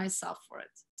 defending myself for it.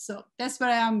 So that's where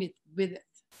I am with it,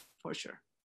 for sure.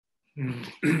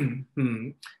 And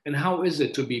how is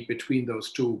it to be between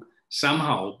those two,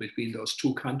 somehow between those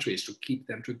two countries, to keep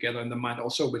them together in the mind?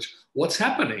 Also, what's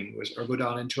happening with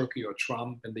Erdogan in Turkey or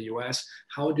Trump in the US?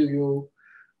 How do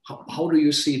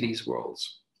you see these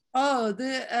worlds? Oh,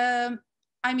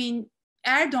 I mean,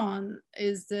 Erdogan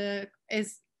is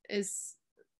as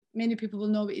many people will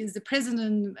know, is the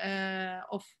president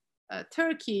of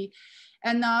Turkey,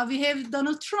 and now we have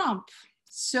Donald Trump.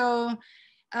 So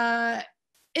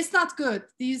it's not good.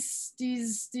 These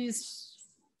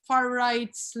far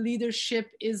right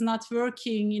leadership is not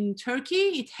working in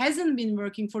Turkey. It hasn't been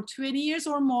working for 20 years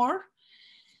or more.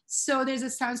 So there's a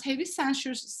heavy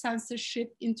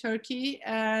censorship in Turkey,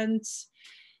 and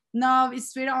now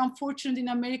it's very unfortunate in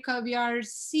America. We are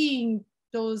seeing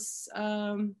those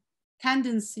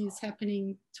tendencies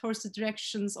happening towards the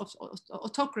directions of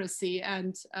autocracy.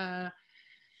 And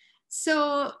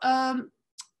so I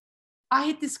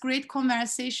had this great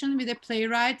conversation with a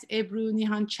playwright, Ebru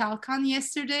Nihan Çalkan,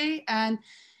 yesterday, and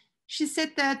she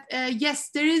said that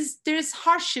yes, there is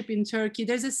hardship in Turkey.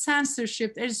 There's a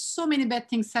censorship. There's so many bad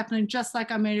things happening, just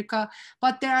like America.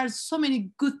 But there are so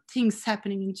many good things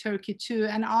happening in Turkey too,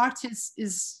 and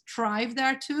artists thrive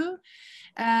there too.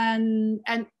 And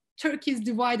Turkey is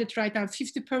divided right now: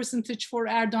 50% for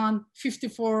Erdogan,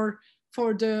 54%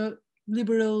 for the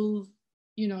liberal,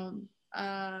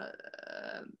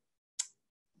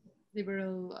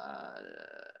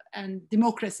 and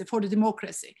democracy, for the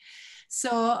democracy.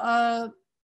 So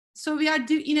we are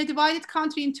in a divided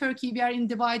country in Turkey. We are in a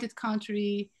divided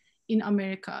country in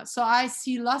America. So I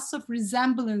see lots of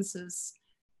resemblances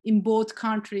in both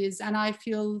countries, and I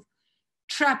feel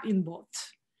trapped in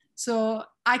both. So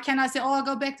I cannot say, oh, I'll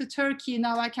go back to Turkey.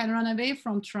 Now I can run away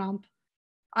from Trump.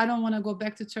 I don't want to go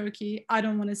back to Turkey. I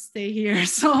don't want to stay here.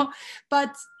 So,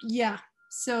 but yeah,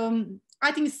 so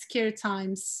I think it's scary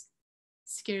times.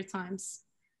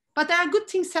 But there are good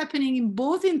things happening in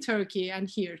both in Turkey and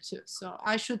here too. So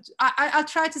I'll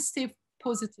try to stay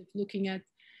positive, looking at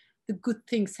the good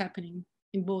things happening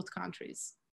in both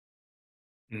countries.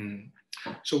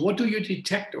 So what do you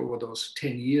detect over those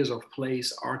 10 years of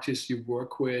plays, artists you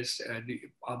work with?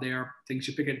 Are there things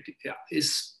you pick at?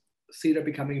 Is theater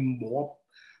becoming more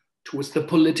towards the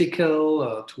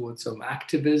political, towards some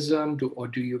activism, or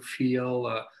do you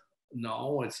feel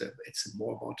no, it's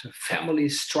more about family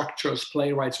structures,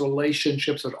 playwrights,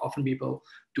 relationships. That often people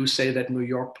do say that New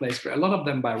York plays, but a lot of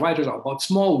them by writers are about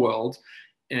small world,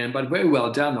 but very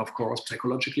well done, of course,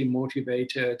 psychologically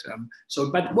motivated.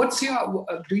 But what's your?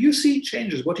 Do you see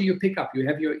changes? What do you pick up? You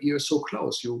have your ear so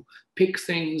close. You pick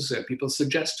things. People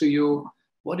suggest to you.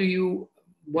 What do you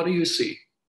see?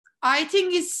 I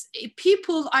think it's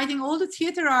people. I think all the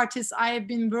theater artists I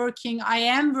am working.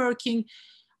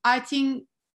 I think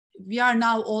we are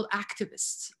now all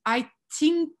activists. I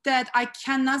think that I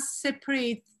cannot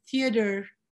separate theater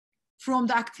from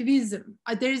the activism.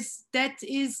 I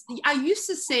used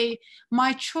to say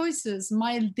my choices,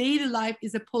 my daily life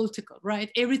is a political, right?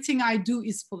 Everything I do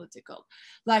is political.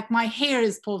 Like my hair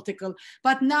is political.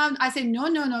 But now I say,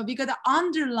 no, we got to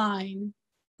underline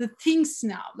the things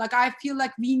now. Like I feel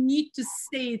like we need to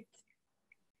say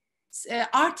it,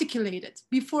 articulate it.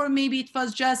 Before maybe it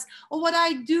was just, oh, what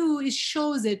I do is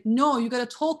shows it. No, you got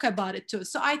to talk about it too.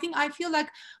 So I feel like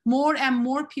more and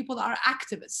more people are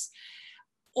activists,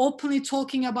 openly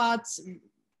talking about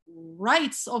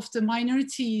rights of the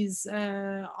minorities,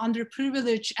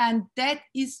 underprivileged. And that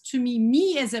is, to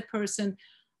me as a person,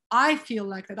 I feel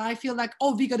like that. I feel like,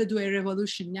 oh, we got to do a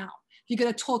revolution now. We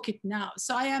got to talk it now.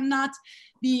 So I am not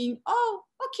being, oh,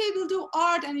 okay, we'll do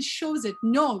art and it shows it.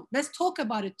 No, let's talk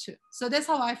about it too. So that's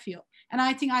how I feel. And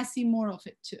I think I see more of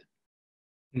it too.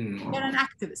 They're an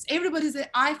activist.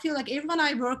 I feel like everyone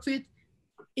I work with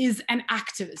is an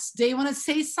activist. They want to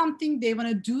say something, they want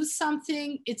to do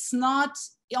something. It's not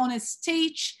on a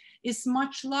stage, it's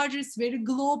much larger, it's very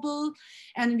global,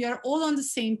 and we are all on the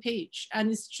same page.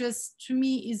 And it's just, to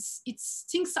me, it's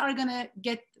things are gonna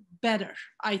get better,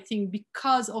 I think,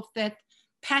 because of that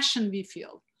passion we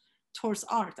feel towards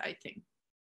art, I think.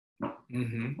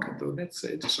 So that's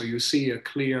it. So you see a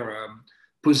clear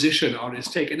position on its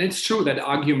take. And it's true that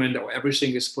argument or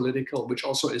everything is political, which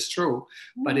also is true,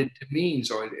 but it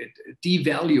means, or it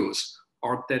devalues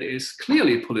art that is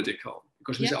clearly political,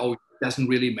 because we say, oh, it doesn't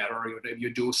really matter if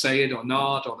you do say it or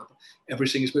not, or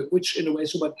everything is, which in a way,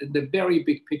 so, but in the very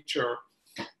big picture,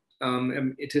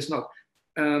 it is not.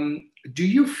 Do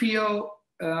you feel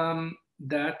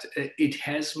that it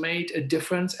has made a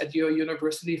difference at your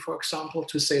university, for example,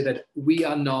 to say that we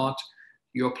are not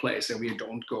your place, and we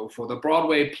don't go for the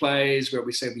Broadway plays where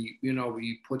we say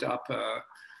we put up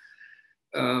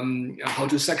how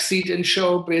to succeed in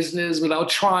show business without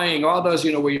trying, others,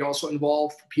 where you also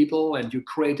involve people and you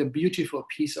create a beautiful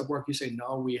piece of work. You say,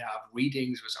 no, we have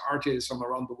readings with artists from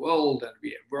around the world and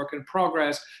we have work in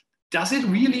progress. Does it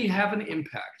really have an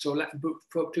impact? So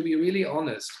to be really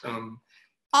honest, for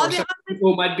some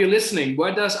people who might be listening,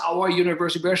 where does our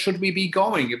university, where should we be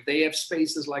going if they have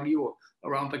spaces like you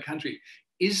around the country?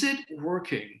 Is it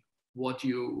working what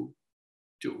you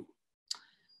do?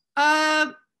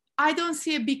 I don't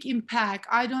see a big impact.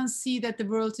 I don't see that the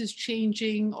world is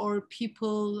changing or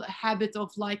people habit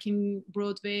of liking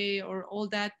Broadway or all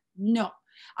that. No,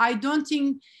 I don't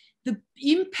think the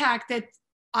impact that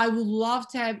I would love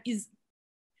to have is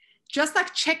just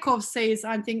like Chekhov says,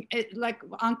 I think, like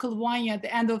Uncle Vanya at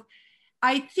the end of,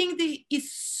 I think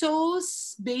it's so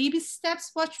baby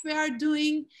steps what we are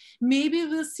doing. Maybe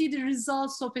we'll see the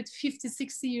results of it 50,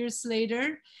 60 years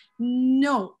later.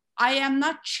 No, I am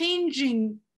not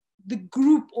changing the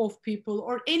group of people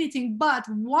or anything, but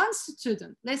one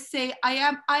student, let's say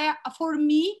for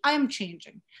me, I am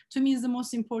changing. To me is the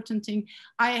most important thing.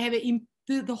 I have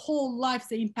the whole life,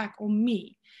 the impact on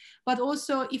me. But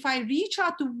also if I reach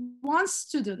out to one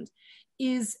student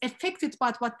is affected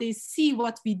by what they see,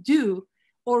 what we do,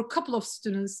 or a couple of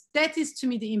students, that is to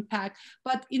me the impact.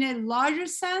 But in a larger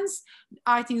sense,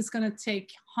 I think it's gonna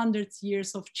take hundreds of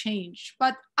years of change.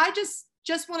 But I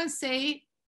just wanna say,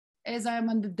 as I'm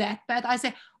on the deathbed, I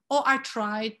say, oh, I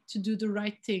tried to do the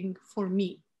right thing for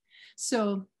me.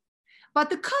 So, but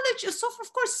the college is, so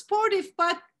of course, sportive,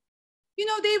 but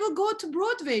they will go to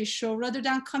Broadway show rather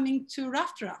than coming to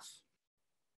Raft.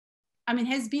 I mean, it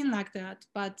has been like that,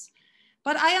 but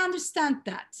I understand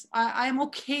that. I am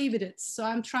okay with it. So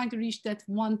I'm trying to reach that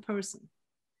one person.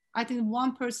 I think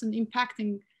one person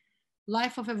impacting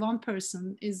life of a one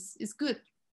person is good.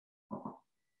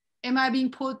 Am I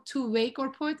being too vague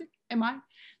or poetic? Am I?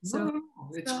 So, no.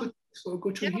 It's good. It's so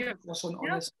good to hear. It's also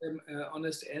an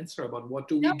honest answer about what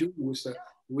do we do with the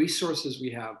resources we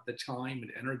have, the time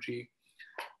and energy.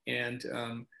 And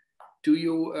do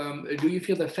you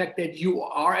feel the fact that you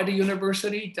are at a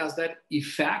university, does that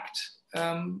affect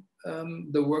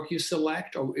the work you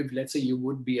select? Or if, let's say, you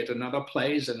would be at another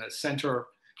place in a center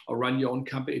or run your own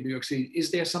company in New York City,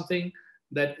 is there something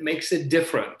that makes it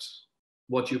different,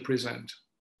 what you present?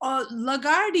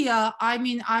 LaGuardia, I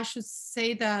mean, I should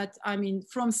say that, I mean,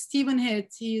 from Stephen Head,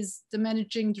 he's the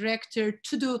managing director,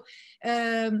 to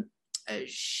the,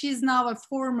 she's now a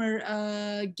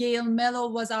former, Gail Mello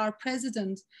was our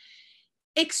president,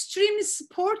 extremely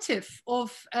supportive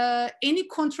of any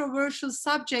controversial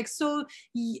subject. So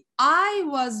I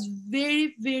was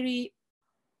very, very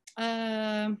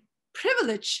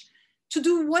privileged to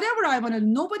do whatever I want to.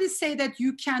 Nobody say that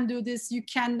you can do this, you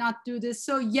cannot do this.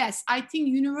 So yes, I think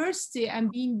university and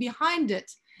being behind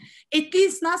it, at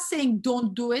least not saying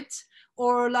don't do it,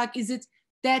 or like, is it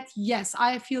that? Yes,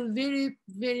 I feel very,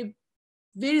 very,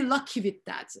 very lucky with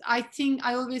that. I think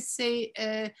I always say,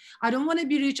 I don't want to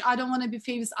be rich, I don't want to be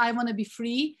famous, I want to be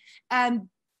free. And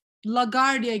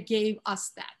LaGuardia gave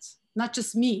us that, not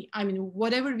just me. I mean,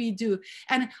 whatever we do.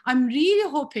 And I'm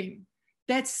really hoping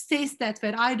that stays that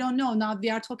way. I don't know. Now we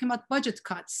are talking about budget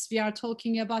cuts. We are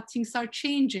talking about things are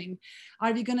changing.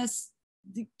 Are we gonna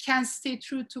can stay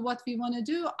true to what we want to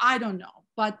do? I don't know.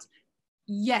 But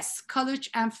yes, college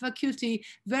and faculty,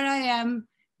 where I am,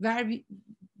 where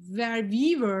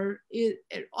we were, it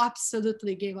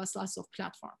absolutely gave us lots of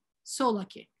platform. So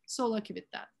lucky with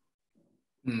that.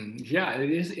 Yeah,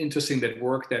 it is interesting that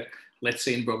work that, let's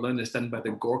say in Berlin, is done by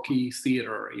the Gorky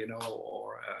Theater, you know,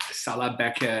 or Sala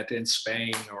Beckett in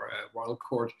Spain, or Royal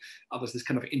Court, others, this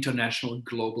kind of international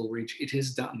global reach. It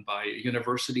is done by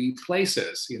university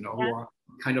places, you know, who are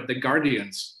kind of the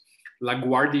guardians,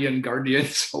 LaGuardian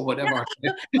guardians or whatever.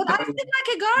 Yeah, but I feel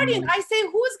like a guardian. I say,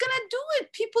 who's gonna do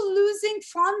it? People losing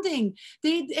funding.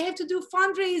 They have to do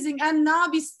fundraising, and now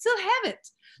we still have it.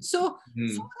 So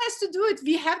someone has to do it.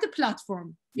 We have the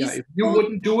platform. Yeah, if you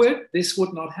wouldn't do it, this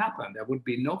would not happen. There would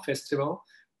be no festival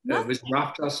with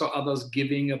Raftas or others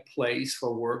giving a place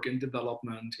for work and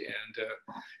development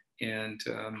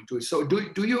so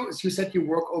do you said you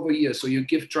work over years, so you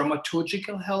give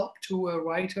dramaturgical help to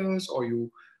writers, or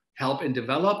you help in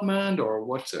development, or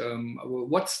what's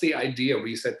the idea where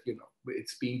you said, you know,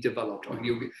 it's being developed, or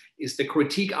is the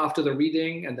critique after the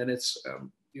reading and then it's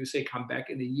you say come back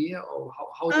in a year, or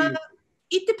how do you?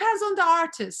 It depends on the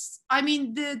artist. I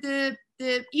mean,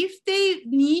 if they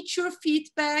need your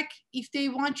feedback, if they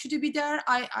want you to be there,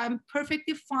 I'm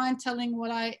perfectly fine telling what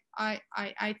I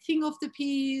think of the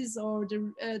piece or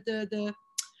the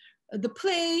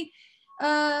play.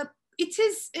 It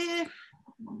is the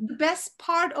best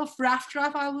part of rough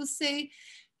draft, I will say,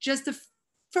 just the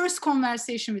first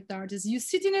conversation with the artist. You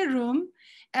sit in a room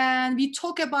and we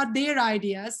talk about their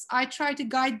ideas. I try to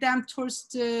guide them towards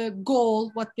the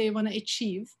goal, what they want to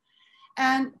achieve.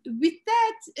 And with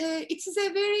that, it is a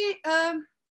very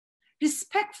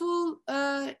respectful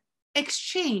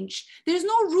exchange. There's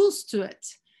no rules to it.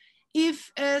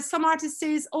 If some artist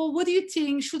says, oh, what do you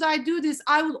think? Should I do this?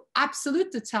 I will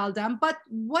absolutely tell them. But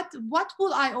what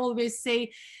will I always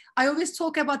say? I always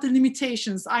talk about the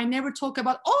limitations. I never talk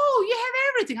about, oh, you have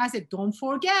everything. I said, don't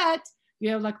forget, you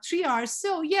have like 3 hours.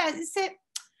 So yeah, it's a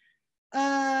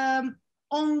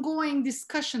ongoing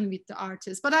discussion with the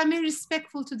artist. But I'm very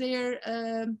respectful to their,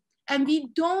 and we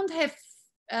don't have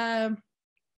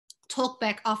talk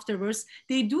back afterwards.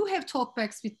 They do have talk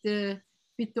backs with the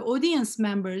audience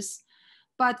members,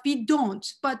 but we don't.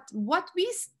 But what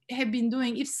we have been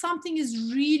doing, if something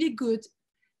is really good,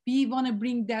 we want to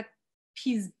bring that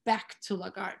piece back to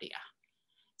LaGuardia.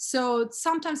 So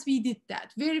sometimes we did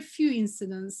that. Very few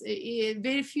incidents,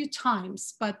 very few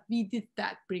times, but we did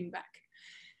that, bring back.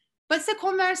 But it's a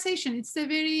conversation. It's a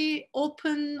very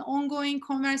open, ongoing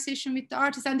conversation with the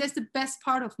artist. And that's the best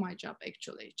part of my job,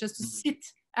 actually, just to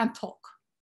sit and talk.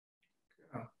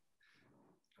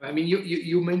 I mean,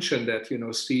 you mentioned that, you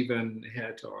know, Stephen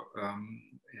had or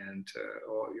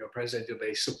your president,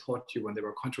 they support you when there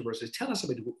were controversies. Tell us a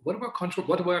bit, what were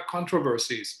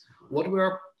controversies? What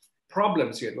were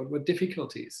problems here? What were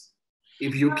difficulties?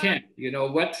 If you can, you know,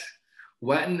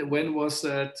 when was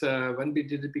that, when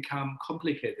did it become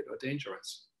complicated or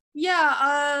dangerous?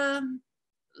 Yeah,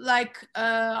 like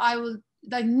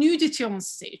nudity on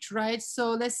stage, right?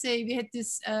 So let's say we had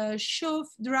this show,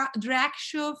 drag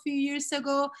show a few years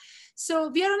ago. So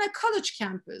we are on a college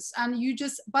campus and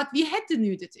but we had the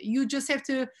nudity. You just have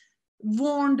to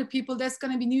warn the people there's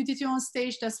gonna be nudity on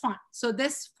stage, that's fine. So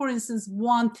that's, for instance,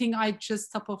 one thing I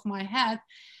just top of my head.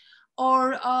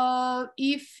 Or yeah,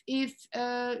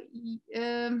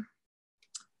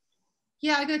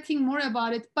 I gotta think more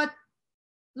about it. But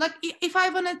like if I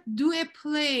want to do a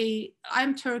play,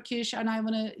 I'm Turkish and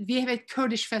we have a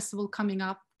Kurdish festival coming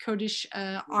up, Kurdish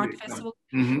art festival,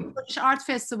 Mm-hmm. Kurdish art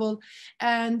festival,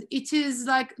 and it is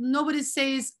like nobody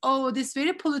says, "Oh, this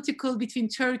very political between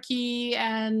Turkey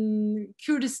and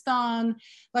Kurdistan."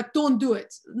 Like, don't do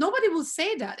it. Nobody will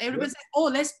say that. Everybody says, "Oh,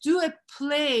 let's do a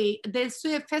play. Let's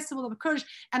do a festival of Kurdish,"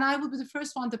 and I will be the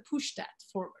first one to push that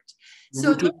forward.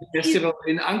 So to the festival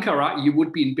in Ankara, you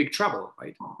would be in big trouble,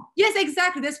 right? Yes,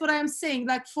 exactly. That's what I'm saying.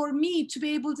 Like, for me to be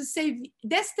able to say,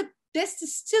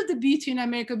 still the beauty in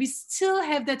America. We still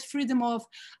have that freedom of,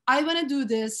 I want to do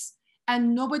this,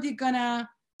 and nobody gonna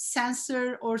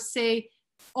censor or say,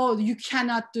 oh, you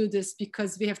cannot do this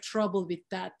because we have trouble with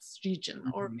that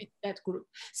region or with that group.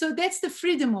 So that's the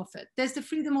freedom of it. That's the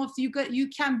freedom of you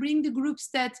can bring the groups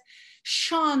that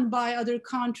shunned by other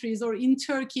countries or in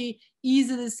Turkey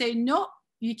easily say, no,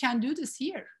 you can do this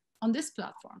here on this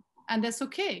platform. And that's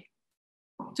okay.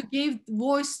 To give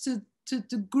voice to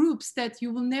groups that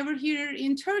you will never hear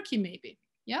in Turkey, maybe.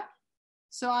 Yeah.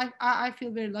 So I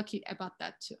feel very lucky about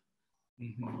that too.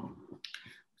 Mm-hmm.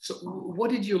 So what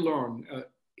did you learn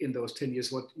in those 10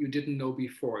 years, what you didn't know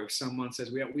before? If someone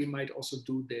says, we might also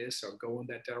do this or go in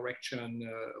that direction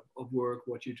of work,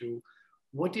 what you do,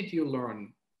 what did you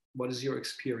learn? What is your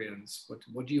experience?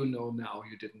 What do you know now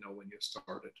you didn't know when you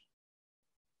started?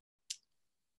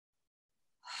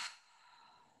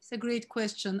 It's a great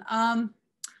question.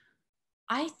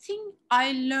 I think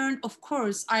I learned, of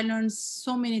course, I learned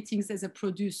so many things as a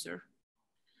producer,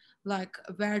 like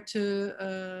where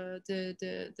to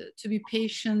be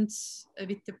patient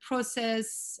with the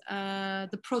process,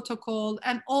 the protocol,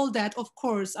 and all that. Of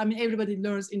course, I mean, everybody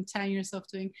learns in 10 years of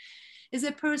doing. As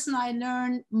a person, I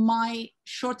learned my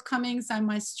shortcomings and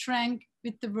my strength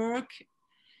with the work.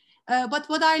 But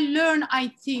what I learned,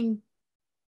 I think,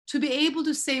 to be able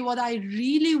to say what I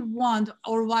really want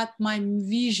or what my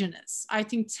vision is. I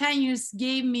think 10 years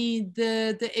gave me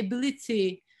the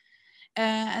ability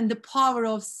and the power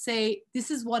of say, this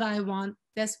is what I want,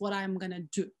 that's what I'm gonna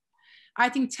do. I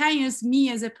think 10 years, me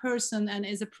as a person and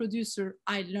as a producer,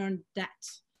 I learned that.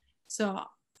 So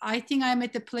I think I'm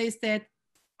at the place that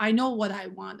I know what I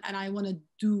want and I wanna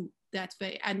do that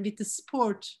way. And with the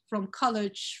support from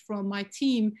college, from my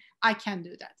team, I can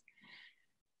do that.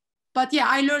 But yeah,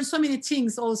 I learned so many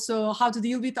things also, how to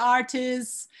deal with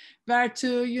artists, where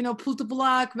to, pull the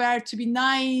block, where to be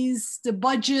nice, the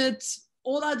budget,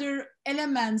 all other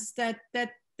elements that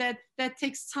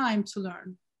takes time to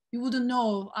learn. You wouldn't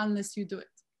know unless you do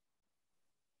it.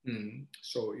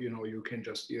 So, you can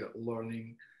just,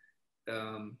 learning.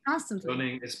 Constantly.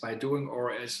 Learning is by doing,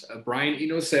 or as Brian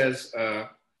Eno says,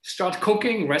 start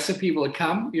cooking, recipe will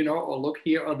come, or look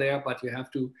here or there, but you have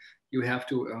to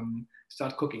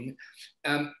start cooking.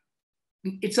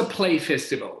 It's a play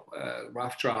festival,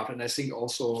 Rough Draft, and I think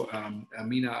also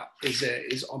MENA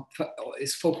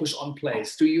is focused on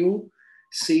plays. Do you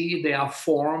see there are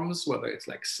forms, whether it's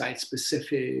like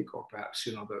site-specific or perhaps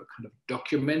the kind of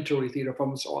documentary theater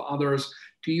forms or others?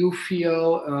 Do you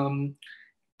feel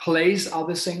plays are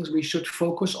the things we should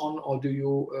focus on, or do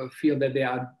you feel that there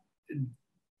are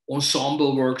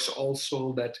ensemble works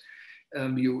also that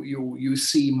you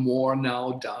see more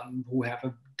now done, who have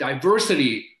a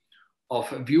diversity of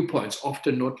viewpoints,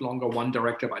 often not longer one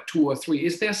director but two or three?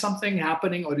 Is there something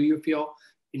happening, or do you feel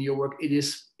in your work it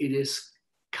is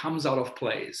comes out of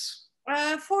plays?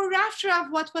 For Rough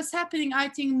Draft, what was happening, I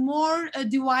think more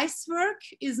device work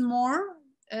is more.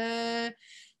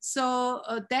 So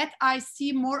that I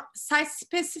see more site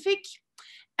specific,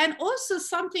 and also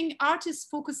something artists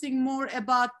focusing more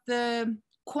about the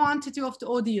quantity of the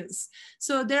audience.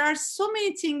 So there are so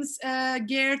many things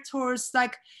geared towards,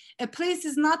 like, a place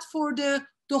is not for the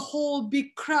whole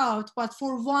big crowd, but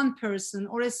for one person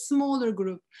or a smaller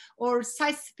group, or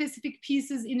site-specific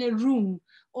pieces in a room,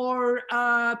 or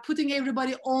putting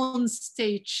everybody on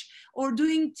stage, or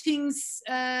doing things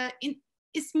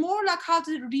it's more like how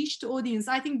to reach the audience.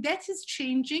 I think that is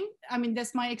changing. I mean,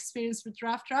 that's my experience with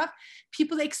Rough Draft.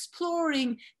 People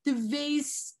exploring the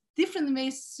ways, different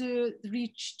ways to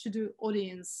reach to the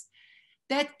audience.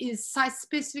 That is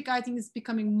site-specific, I think, is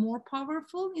becoming more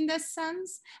powerful in that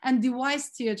sense. And device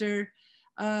theater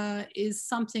is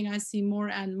something I see more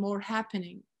and more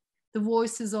happening. The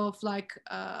voices of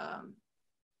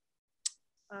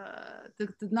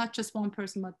not just one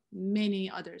person, but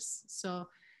many others. So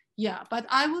yeah, but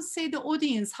I will say the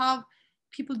audience, how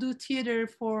people do theater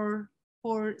for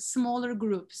smaller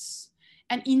groups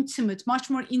and intimate, much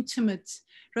more intimate,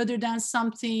 rather than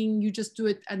something you just do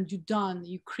it and you're done.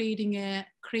 You're creating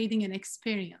an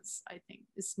experience, I think,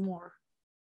 is more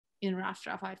in Rough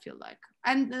Draft, I feel like.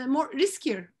 And more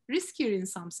riskier in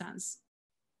some sense.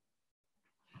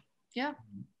 Yeah.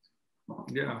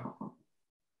 Yeah.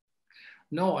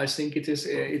 No, I think it is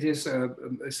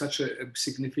such a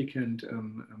significant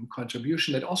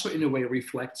contribution that also in a way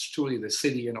reflects truly the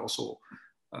city and also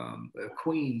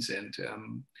Queens and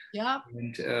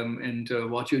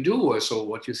what you do, so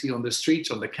what you see on the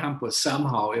streets, on the campus.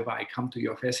 Somehow, if I come to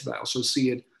your festival, I also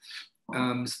see it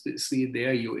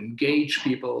there. You engage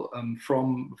people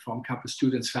from campus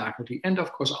students, faculty, and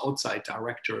of course outside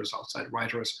directors, outside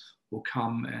writers who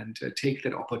come and take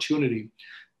that opportunity.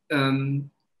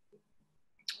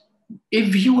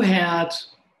 If you had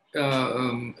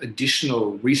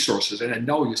additional resources, and I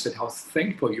know you said how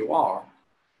thankful you are,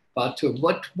 but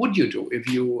what would you do if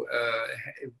you,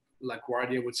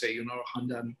 LaGuardia would say, you know,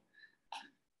 Handan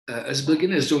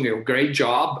Ozbilgin is doing a great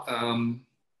job.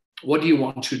 What do you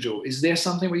want to do? Is there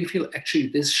something where you feel actually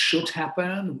this should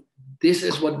happen? This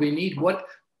is what we need. What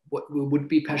we would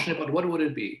be passionate about? What would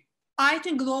it be? I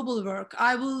think global work.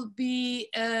 I will be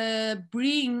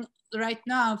bring right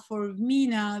now for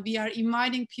MENA. We are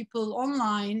inviting people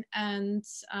online and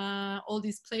all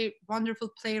these wonderful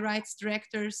playwrights,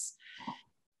 directors.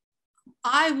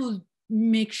 I will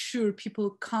make sure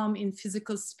people come in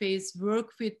physical space,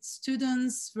 work with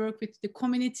students, work with the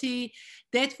community.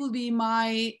 That will be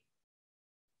my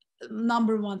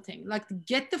number one thing, like to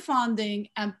get the funding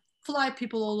and fly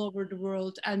people all over the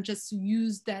world and just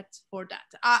use that for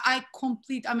that.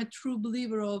 I'm a true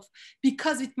believer of,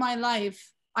 because with my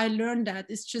life, I learned that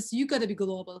it's just, you gotta be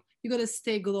global. You gotta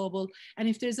stay global. And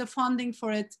if there's a funding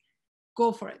for it,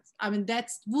 go for it. I mean, that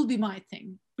will be my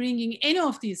thing. Bringing any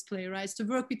of these playwrights to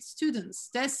work with students.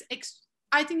 I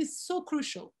think it's so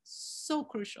crucial, so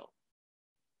crucial.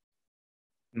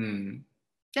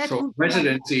 So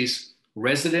residencies,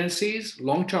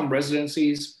 long-term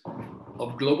residencies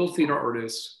of global theater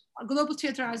artists. Global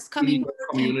theater artists coming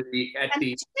community at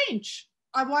the change.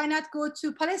 Why not go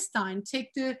to Palestine?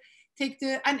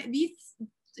 And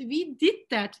we did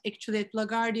that actually at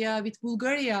LaGuardia with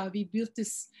Bulgaria. We built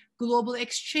this global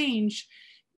exchange.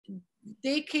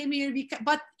 They came here,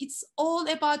 but it's all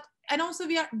about, and also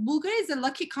Bulgaria is a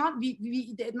lucky country.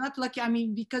 They're not lucky, I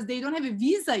mean, because they don't have a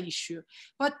visa issue.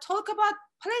 But talk about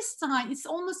Palestine, it's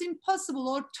almost impossible,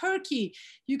 or Turkey.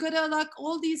 You gotta like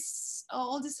all these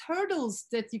hurdles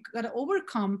that you gotta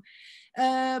overcome.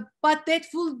 But that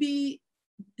will be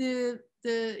the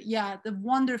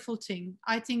wonderful thing.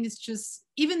 I think it's just,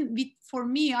 even for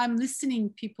me, I'm listening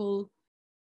people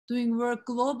doing work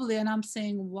globally and I'm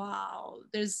saying, wow,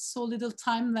 there's so little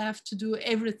time left to do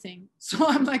everything. So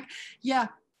I'm like, yeah,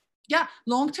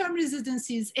 long-term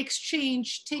residencies,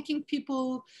 exchange, taking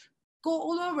people, go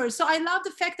all over. So I love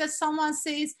the fact that someone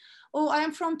says, oh, I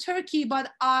am from Turkey,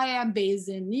 but I am based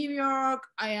in New York.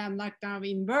 I am like now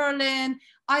in Berlin.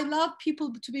 I love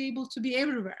people to be able to be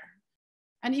everywhere.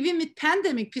 And even with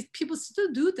pandemic, people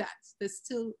still do that. They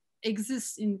still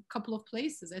exist in a couple of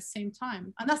places at the same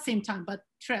time. Not same time, but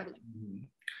traveling.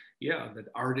 Yeah, that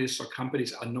artists or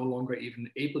companies are no longer even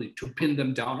able to pin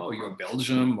them down. Oh, you're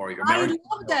Belgium or you're American.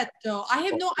 I love that though.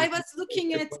 I was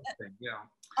looking at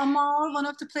Amar, one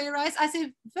of the playwrights. I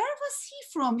said, where was he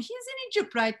from? He's in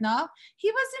Egypt right now.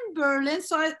 He was in Berlin.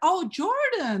 So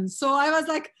Jordan. So I was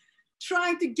like,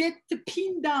 trying to get the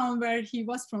pin down where he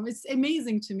was from. It's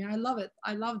amazing to me. I love it.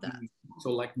 I love that. So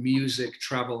like music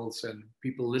travels and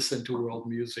people listen to world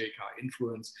music,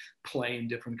 influence, play in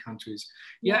different countries.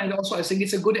 Yeah, and also I think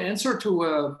it's a good answer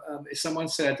to, someone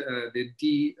said the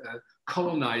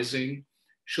decolonizing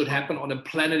should happen on a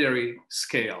planetary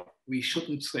scale. We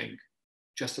shouldn't think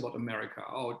just about America.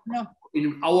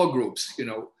 In our groups, you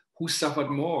know, who suffered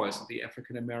more? Is it the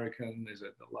African American? Is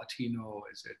it the Latino?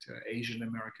 Is it Asian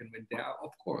American? And there are,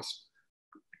 of course,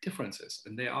 differences,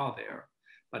 and they are there.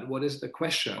 But what is the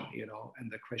question, you know? And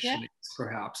the question is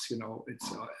perhaps, you know,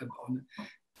 it's on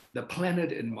the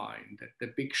planet in mind, that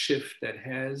the big shift that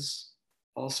has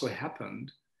also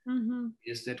happened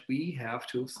is that we have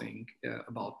to think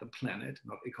about the planet,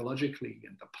 not ecologically,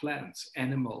 and the plants,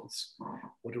 animals,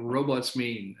 what do robots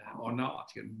mean or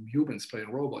not, you know, humans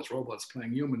playing robots, robots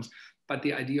playing humans, but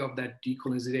the idea of that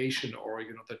decolonization, or,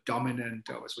 you know, the dominant,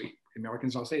 as we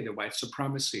Americans all say, the white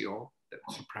supremacy, or the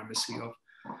supremacy of,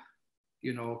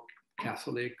 you know,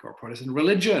 Catholic or Protestant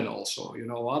religion also, you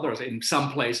know, others in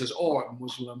some places, or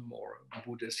Muslim or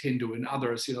Buddhist, Hindu in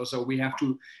others, you know, so we have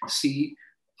to see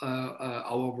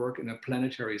our work in a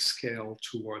planetary scale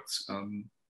towards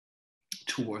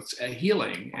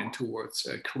healing and towards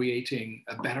creating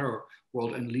a better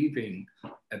world and leaving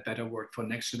a better world for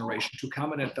next generation to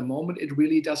come. And at the moment, it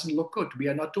really doesn't look good. We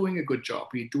are not doing a good job.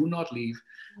 We do not leave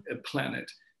a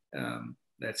planet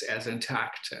that's as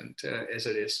intact and as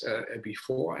it is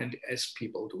before. And as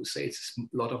people do say, it's,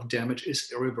 a lot of damage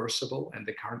is irreversible, and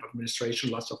the current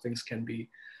administration, lots of things can be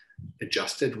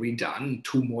adjusted, redone,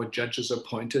 2 more judges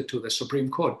appointed to the Supreme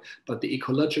Court. But the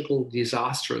ecological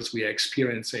disasters we are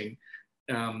experiencing,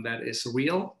 that is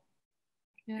real.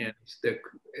 Yeah.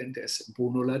 And as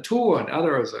Bruno Latour and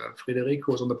others,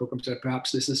 Federico on the program said,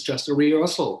 perhaps this is just a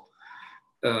rehearsal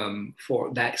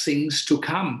for that things to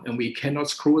come, and we cannot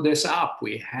screw this up.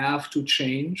 We have to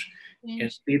change,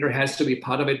 and theater has to be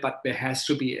part of it, but there has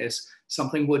to be as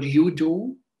something what you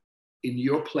do in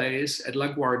your place at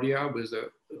LaGuardia with a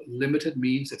limited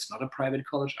means. It's not a private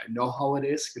college. I know how it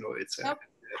is. You know, it's a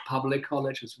public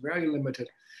college. It's very limited.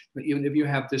 But even if you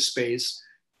have this space,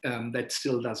 that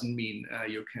still doesn't mean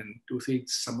you can do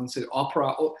things. Someone said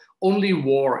opera, only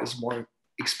war is more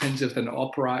expensive than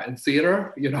opera and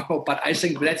theater, you know, but I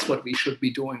think that's what we should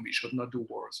be doing. We should not do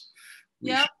wars.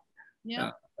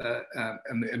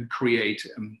 And create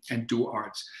and do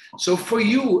arts. So for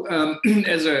you,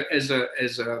 as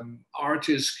a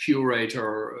artist,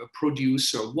 curator,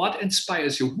 producer, what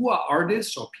inspires you? Who are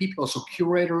artists or people, also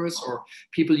curators or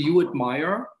people you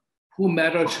admire, who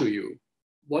matter to you?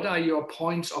 What are your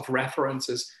points of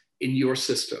references in your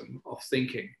system of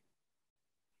thinking?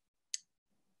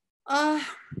 I'm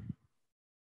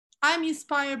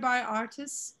inspired by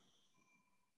artists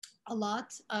a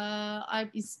lot. I'm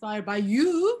inspired by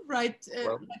you, right?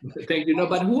 Well, thank you. No,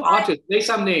 but who artists? Say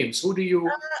some names. Who do you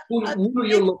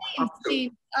look up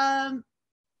to?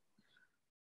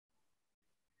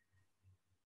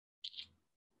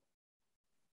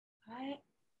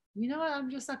 You know what? I'm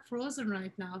just like frozen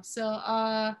right now. So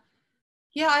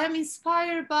yeah, I am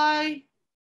inspired by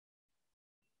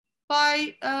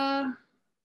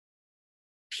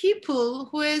people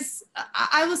who is,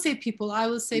 I will say people,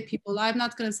 I'm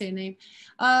not going to say name.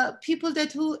 People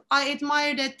that who I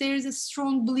admire, that there is a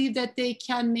strong belief that they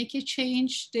can make a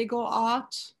change. They go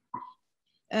out,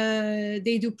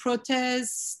 they do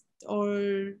protests,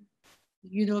 or,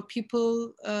 you know,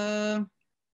 people,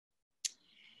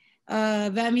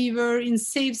 when we were in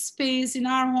safe space in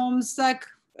our homes, like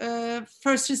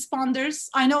first responders.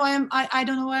 I know I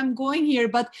don't know where I'm going here,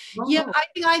 but yeah, I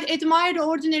think I admire the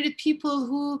ordinary people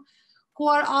who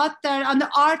are out there, and the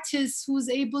artists who's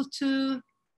able to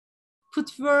put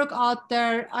work out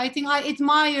there. I think I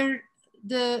admire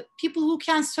the people who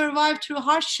can survive through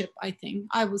hardship, I think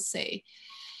I would say.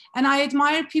 And I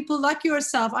admire people like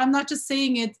yourself. I'm not just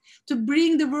saying it to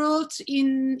bring the world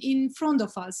in front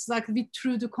of us, like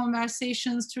through the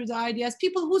conversations, through the ideas,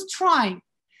 people who's trying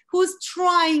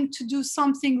to do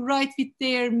something right with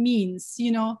their means,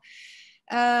 you know.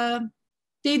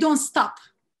 They don't stop.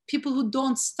 People who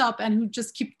don't stop and who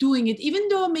just keep doing it, even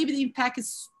though maybe the impact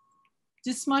is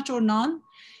this much or none.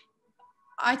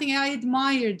 I think I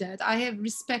admire that. I have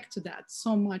respect to that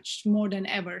so much more than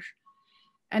ever.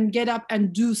 And get up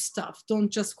and do stuff. Don't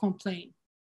just complain.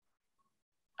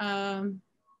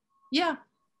 Yeah,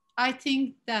 I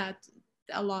think that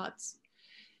a lot.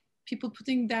 People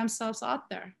putting themselves out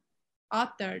there,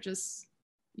 just,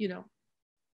 you know.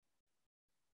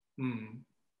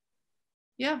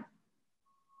 Yeah.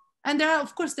 And there are,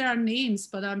 of course, there are names,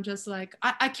 but I'm just like,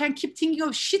 I can't keep thinking of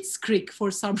Schitt's Creek for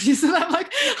some reason. I'm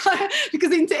like,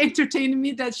 because it entertained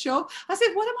me, that show. I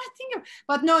said, what am I thinking of?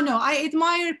 But no, I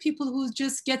admire people who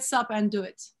just gets up and do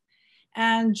it,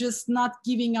 and just not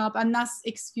giving up and not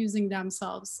excusing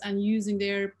themselves and using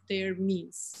their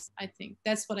means. I think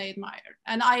that's what I admire.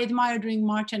 And I admire during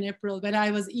March and April when I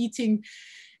was eating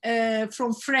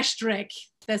from Fresh Direct.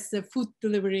 That's the food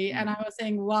delivery. And I was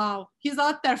saying, wow, he's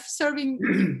out there serving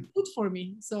food for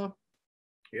me. So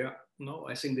yeah, no,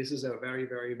 I think this is a very,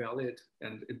 very valid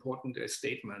and important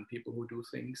statement. People who do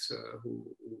things, who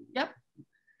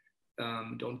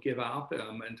don't give up.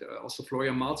 And also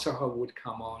Florian Malzacher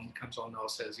comes on now,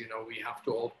 says, you know, we have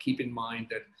to all keep in mind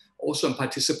that also in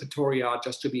participatory art,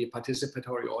 just to be a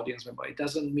participatory audience member, it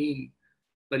doesn't mean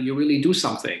that you really do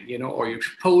something, you know, or you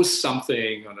post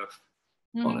something on a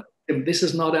this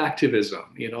is not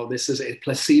activism, you know, this is a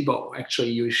placebo.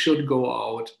 Actually, you should go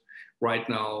out right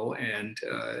now and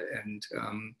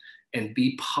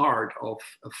be part of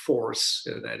a force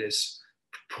that is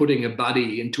putting a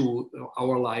body into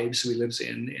our lives we live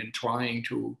in and trying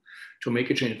to make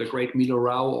a change. The great Milo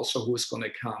Rao, also, who's going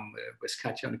to come with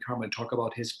Katja and Carmen, talk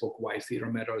about his book, Why Theater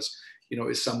Matters, you know,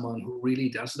 is someone who really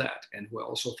does that, and who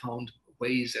also found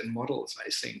ways and models, I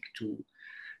think, to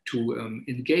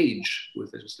engage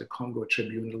with the Congo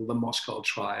Tribunal, the Moscow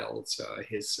trials,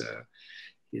 his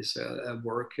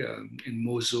work in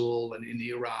Mosul and in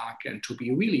Iraq, and to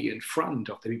be really in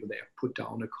front of the people. They have put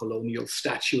down a colonial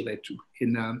statue that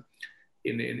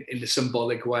in a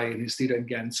symbolic way in his theater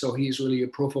again. So he's really a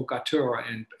provocateur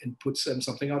and puts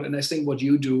something out. And I think what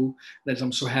you do, that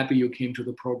I'm so happy you came to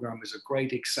the program, is a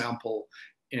great example.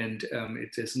 And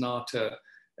it is not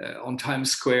on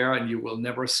Times Square, and you will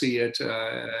never see it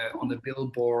on a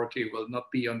billboard. It will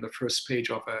not be on the first page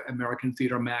of an American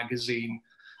Theater magazine.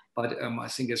 But I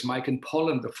think as Mike in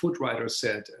Poland, the food writer,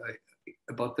 said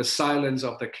about the silence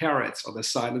of the carrots or the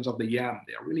silence of the yam,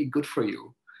 they are really good for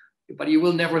you. But you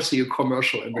will never see a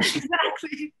commercial in this.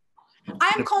 Exactly.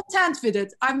 I'm content with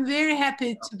it. I'm very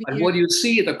happy to be here. What you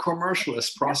see, the commercial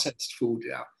is processed food.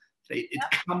 Yeah, it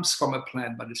comes from a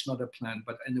plant, but it's not a plant.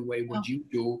 But in a way, what you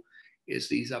do is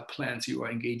these are plants you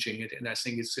are engaging in. And I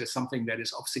think it's something that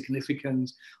is of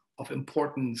significance, of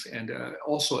importance, and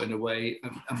also in a way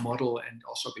a model, and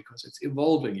also because it's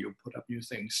evolving, you put up new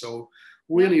things. So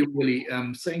really, really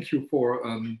thank you for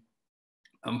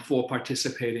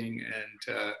participating,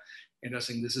 and I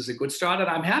think this is a good start, and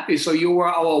I'm happy. So you were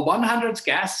our 100th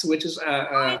guest, which is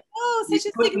I know, such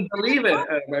a couldn't believe it.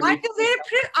 I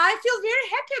feel very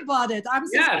happy about it.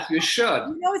 Yes, you should.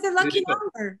 You know, it's a lucky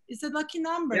number. It's a lucky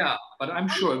number. Yeah, but I'm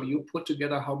sure if you put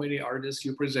together how many artists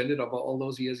you presented over all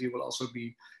those years, you will also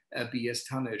be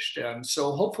astonished.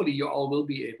 So hopefully you all will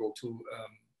be able to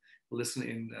listen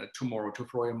in tomorrow to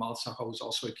Florian Malzacher, who's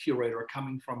also a curator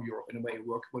coming from Europe in a way,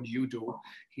 what you do.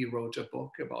 He wrote a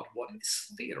book about what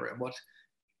is theater and what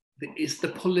is the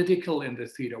political in the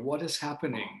theater, what is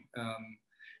happening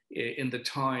in the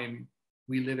time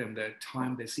we live in, the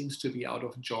time that seems to be out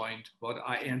of joint, what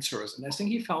are answers. And I think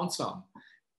he found some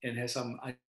and has some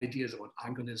ideas about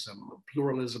agonism,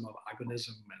 pluralism of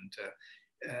agonism,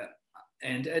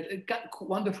 and it got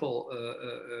wonderful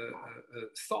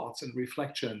thoughts and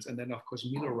reflections. And then, of course,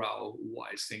 Mila Rao, who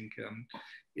I think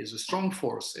is a strong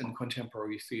force in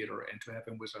contemporary theater, and to have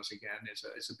him with us again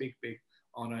is a big, big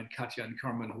honor. And Katja and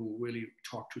Carmen, who really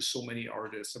talked to so many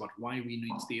artists about why we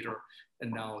need theater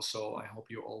and now. So I hope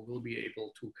you all will be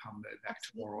able to come back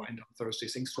tomorrow and on Thursday.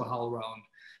 Thanks to HowlRound,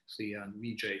 and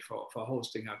VJ for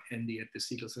hosting up Andy at the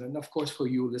Segal Center, and of course for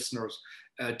you listeners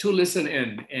to listen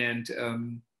in.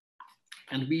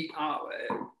 And we are,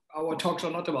 our talks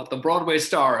are not about the Broadway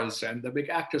stars and the big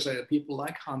actors, people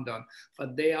like Handan,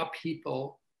 but they are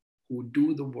people who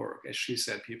do the work, as she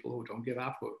said, people who don't give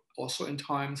up. Also in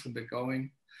times when the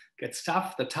going gets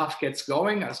tough, the tough gets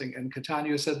going, I think, and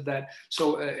Catania said that.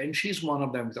 So, and she's one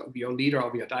of them, your leader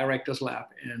of your director's lab.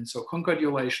 And so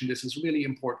congratulations, this is really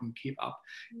important, keep up.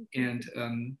 And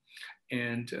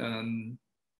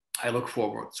I look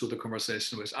forward to the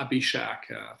conversation with Abhishek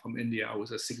from India, who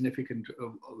is a significant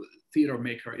theater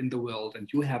maker in the world, and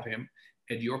you have him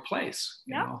at your place.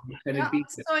 You know? I'm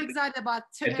so excited about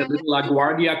it. At the little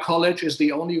LaGuardia College is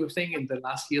the only thing in the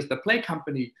last years. The play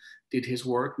company did his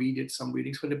work. We did some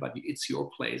readings with it, but it's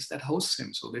your place that hosts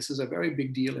him. So this is a very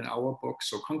big deal in our book.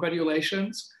 So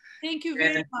congratulations. Thank you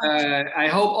very much. I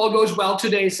hope all goes well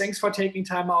today. Thanks for taking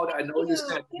time out. I know you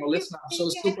said, listen, I'm so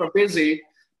super busy.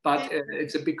 But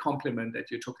it's a big compliment that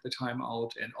you took the time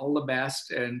out, and all the best,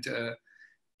 and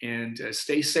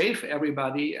stay safe,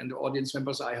 everybody, and the audience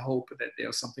members. I hope that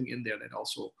there's something in there that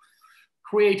also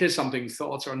created something.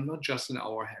 Thoughts are not just in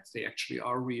our heads, they actually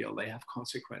are real. They have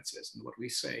consequences in what we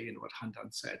say and what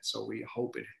Handan said. So we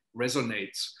hope it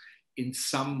resonates in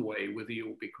some way with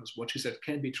you, because what she said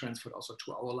can be transferred also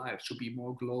to our lives, to be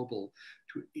more global,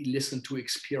 to listen to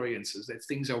experiences, that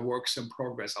things are works in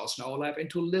progress also in our life, and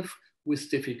to live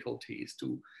with difficulties,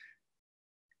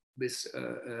 with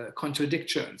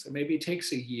contradictions. And maybe it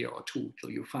takes a year or two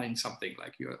till you find something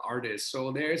like your artist.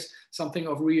 So there's something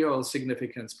of real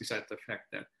significance beside the fact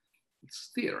that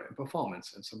it's theater and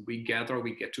performance. And so we get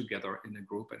together in a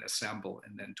group and assemble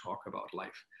and then talk about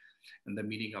life and the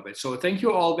meaning of it. So thank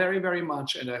you all very, very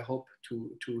much. And I hope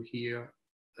to hear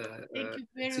thank you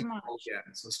very much.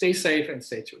 Again. So stay safe and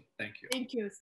stay tuned. Thank you. Thank you.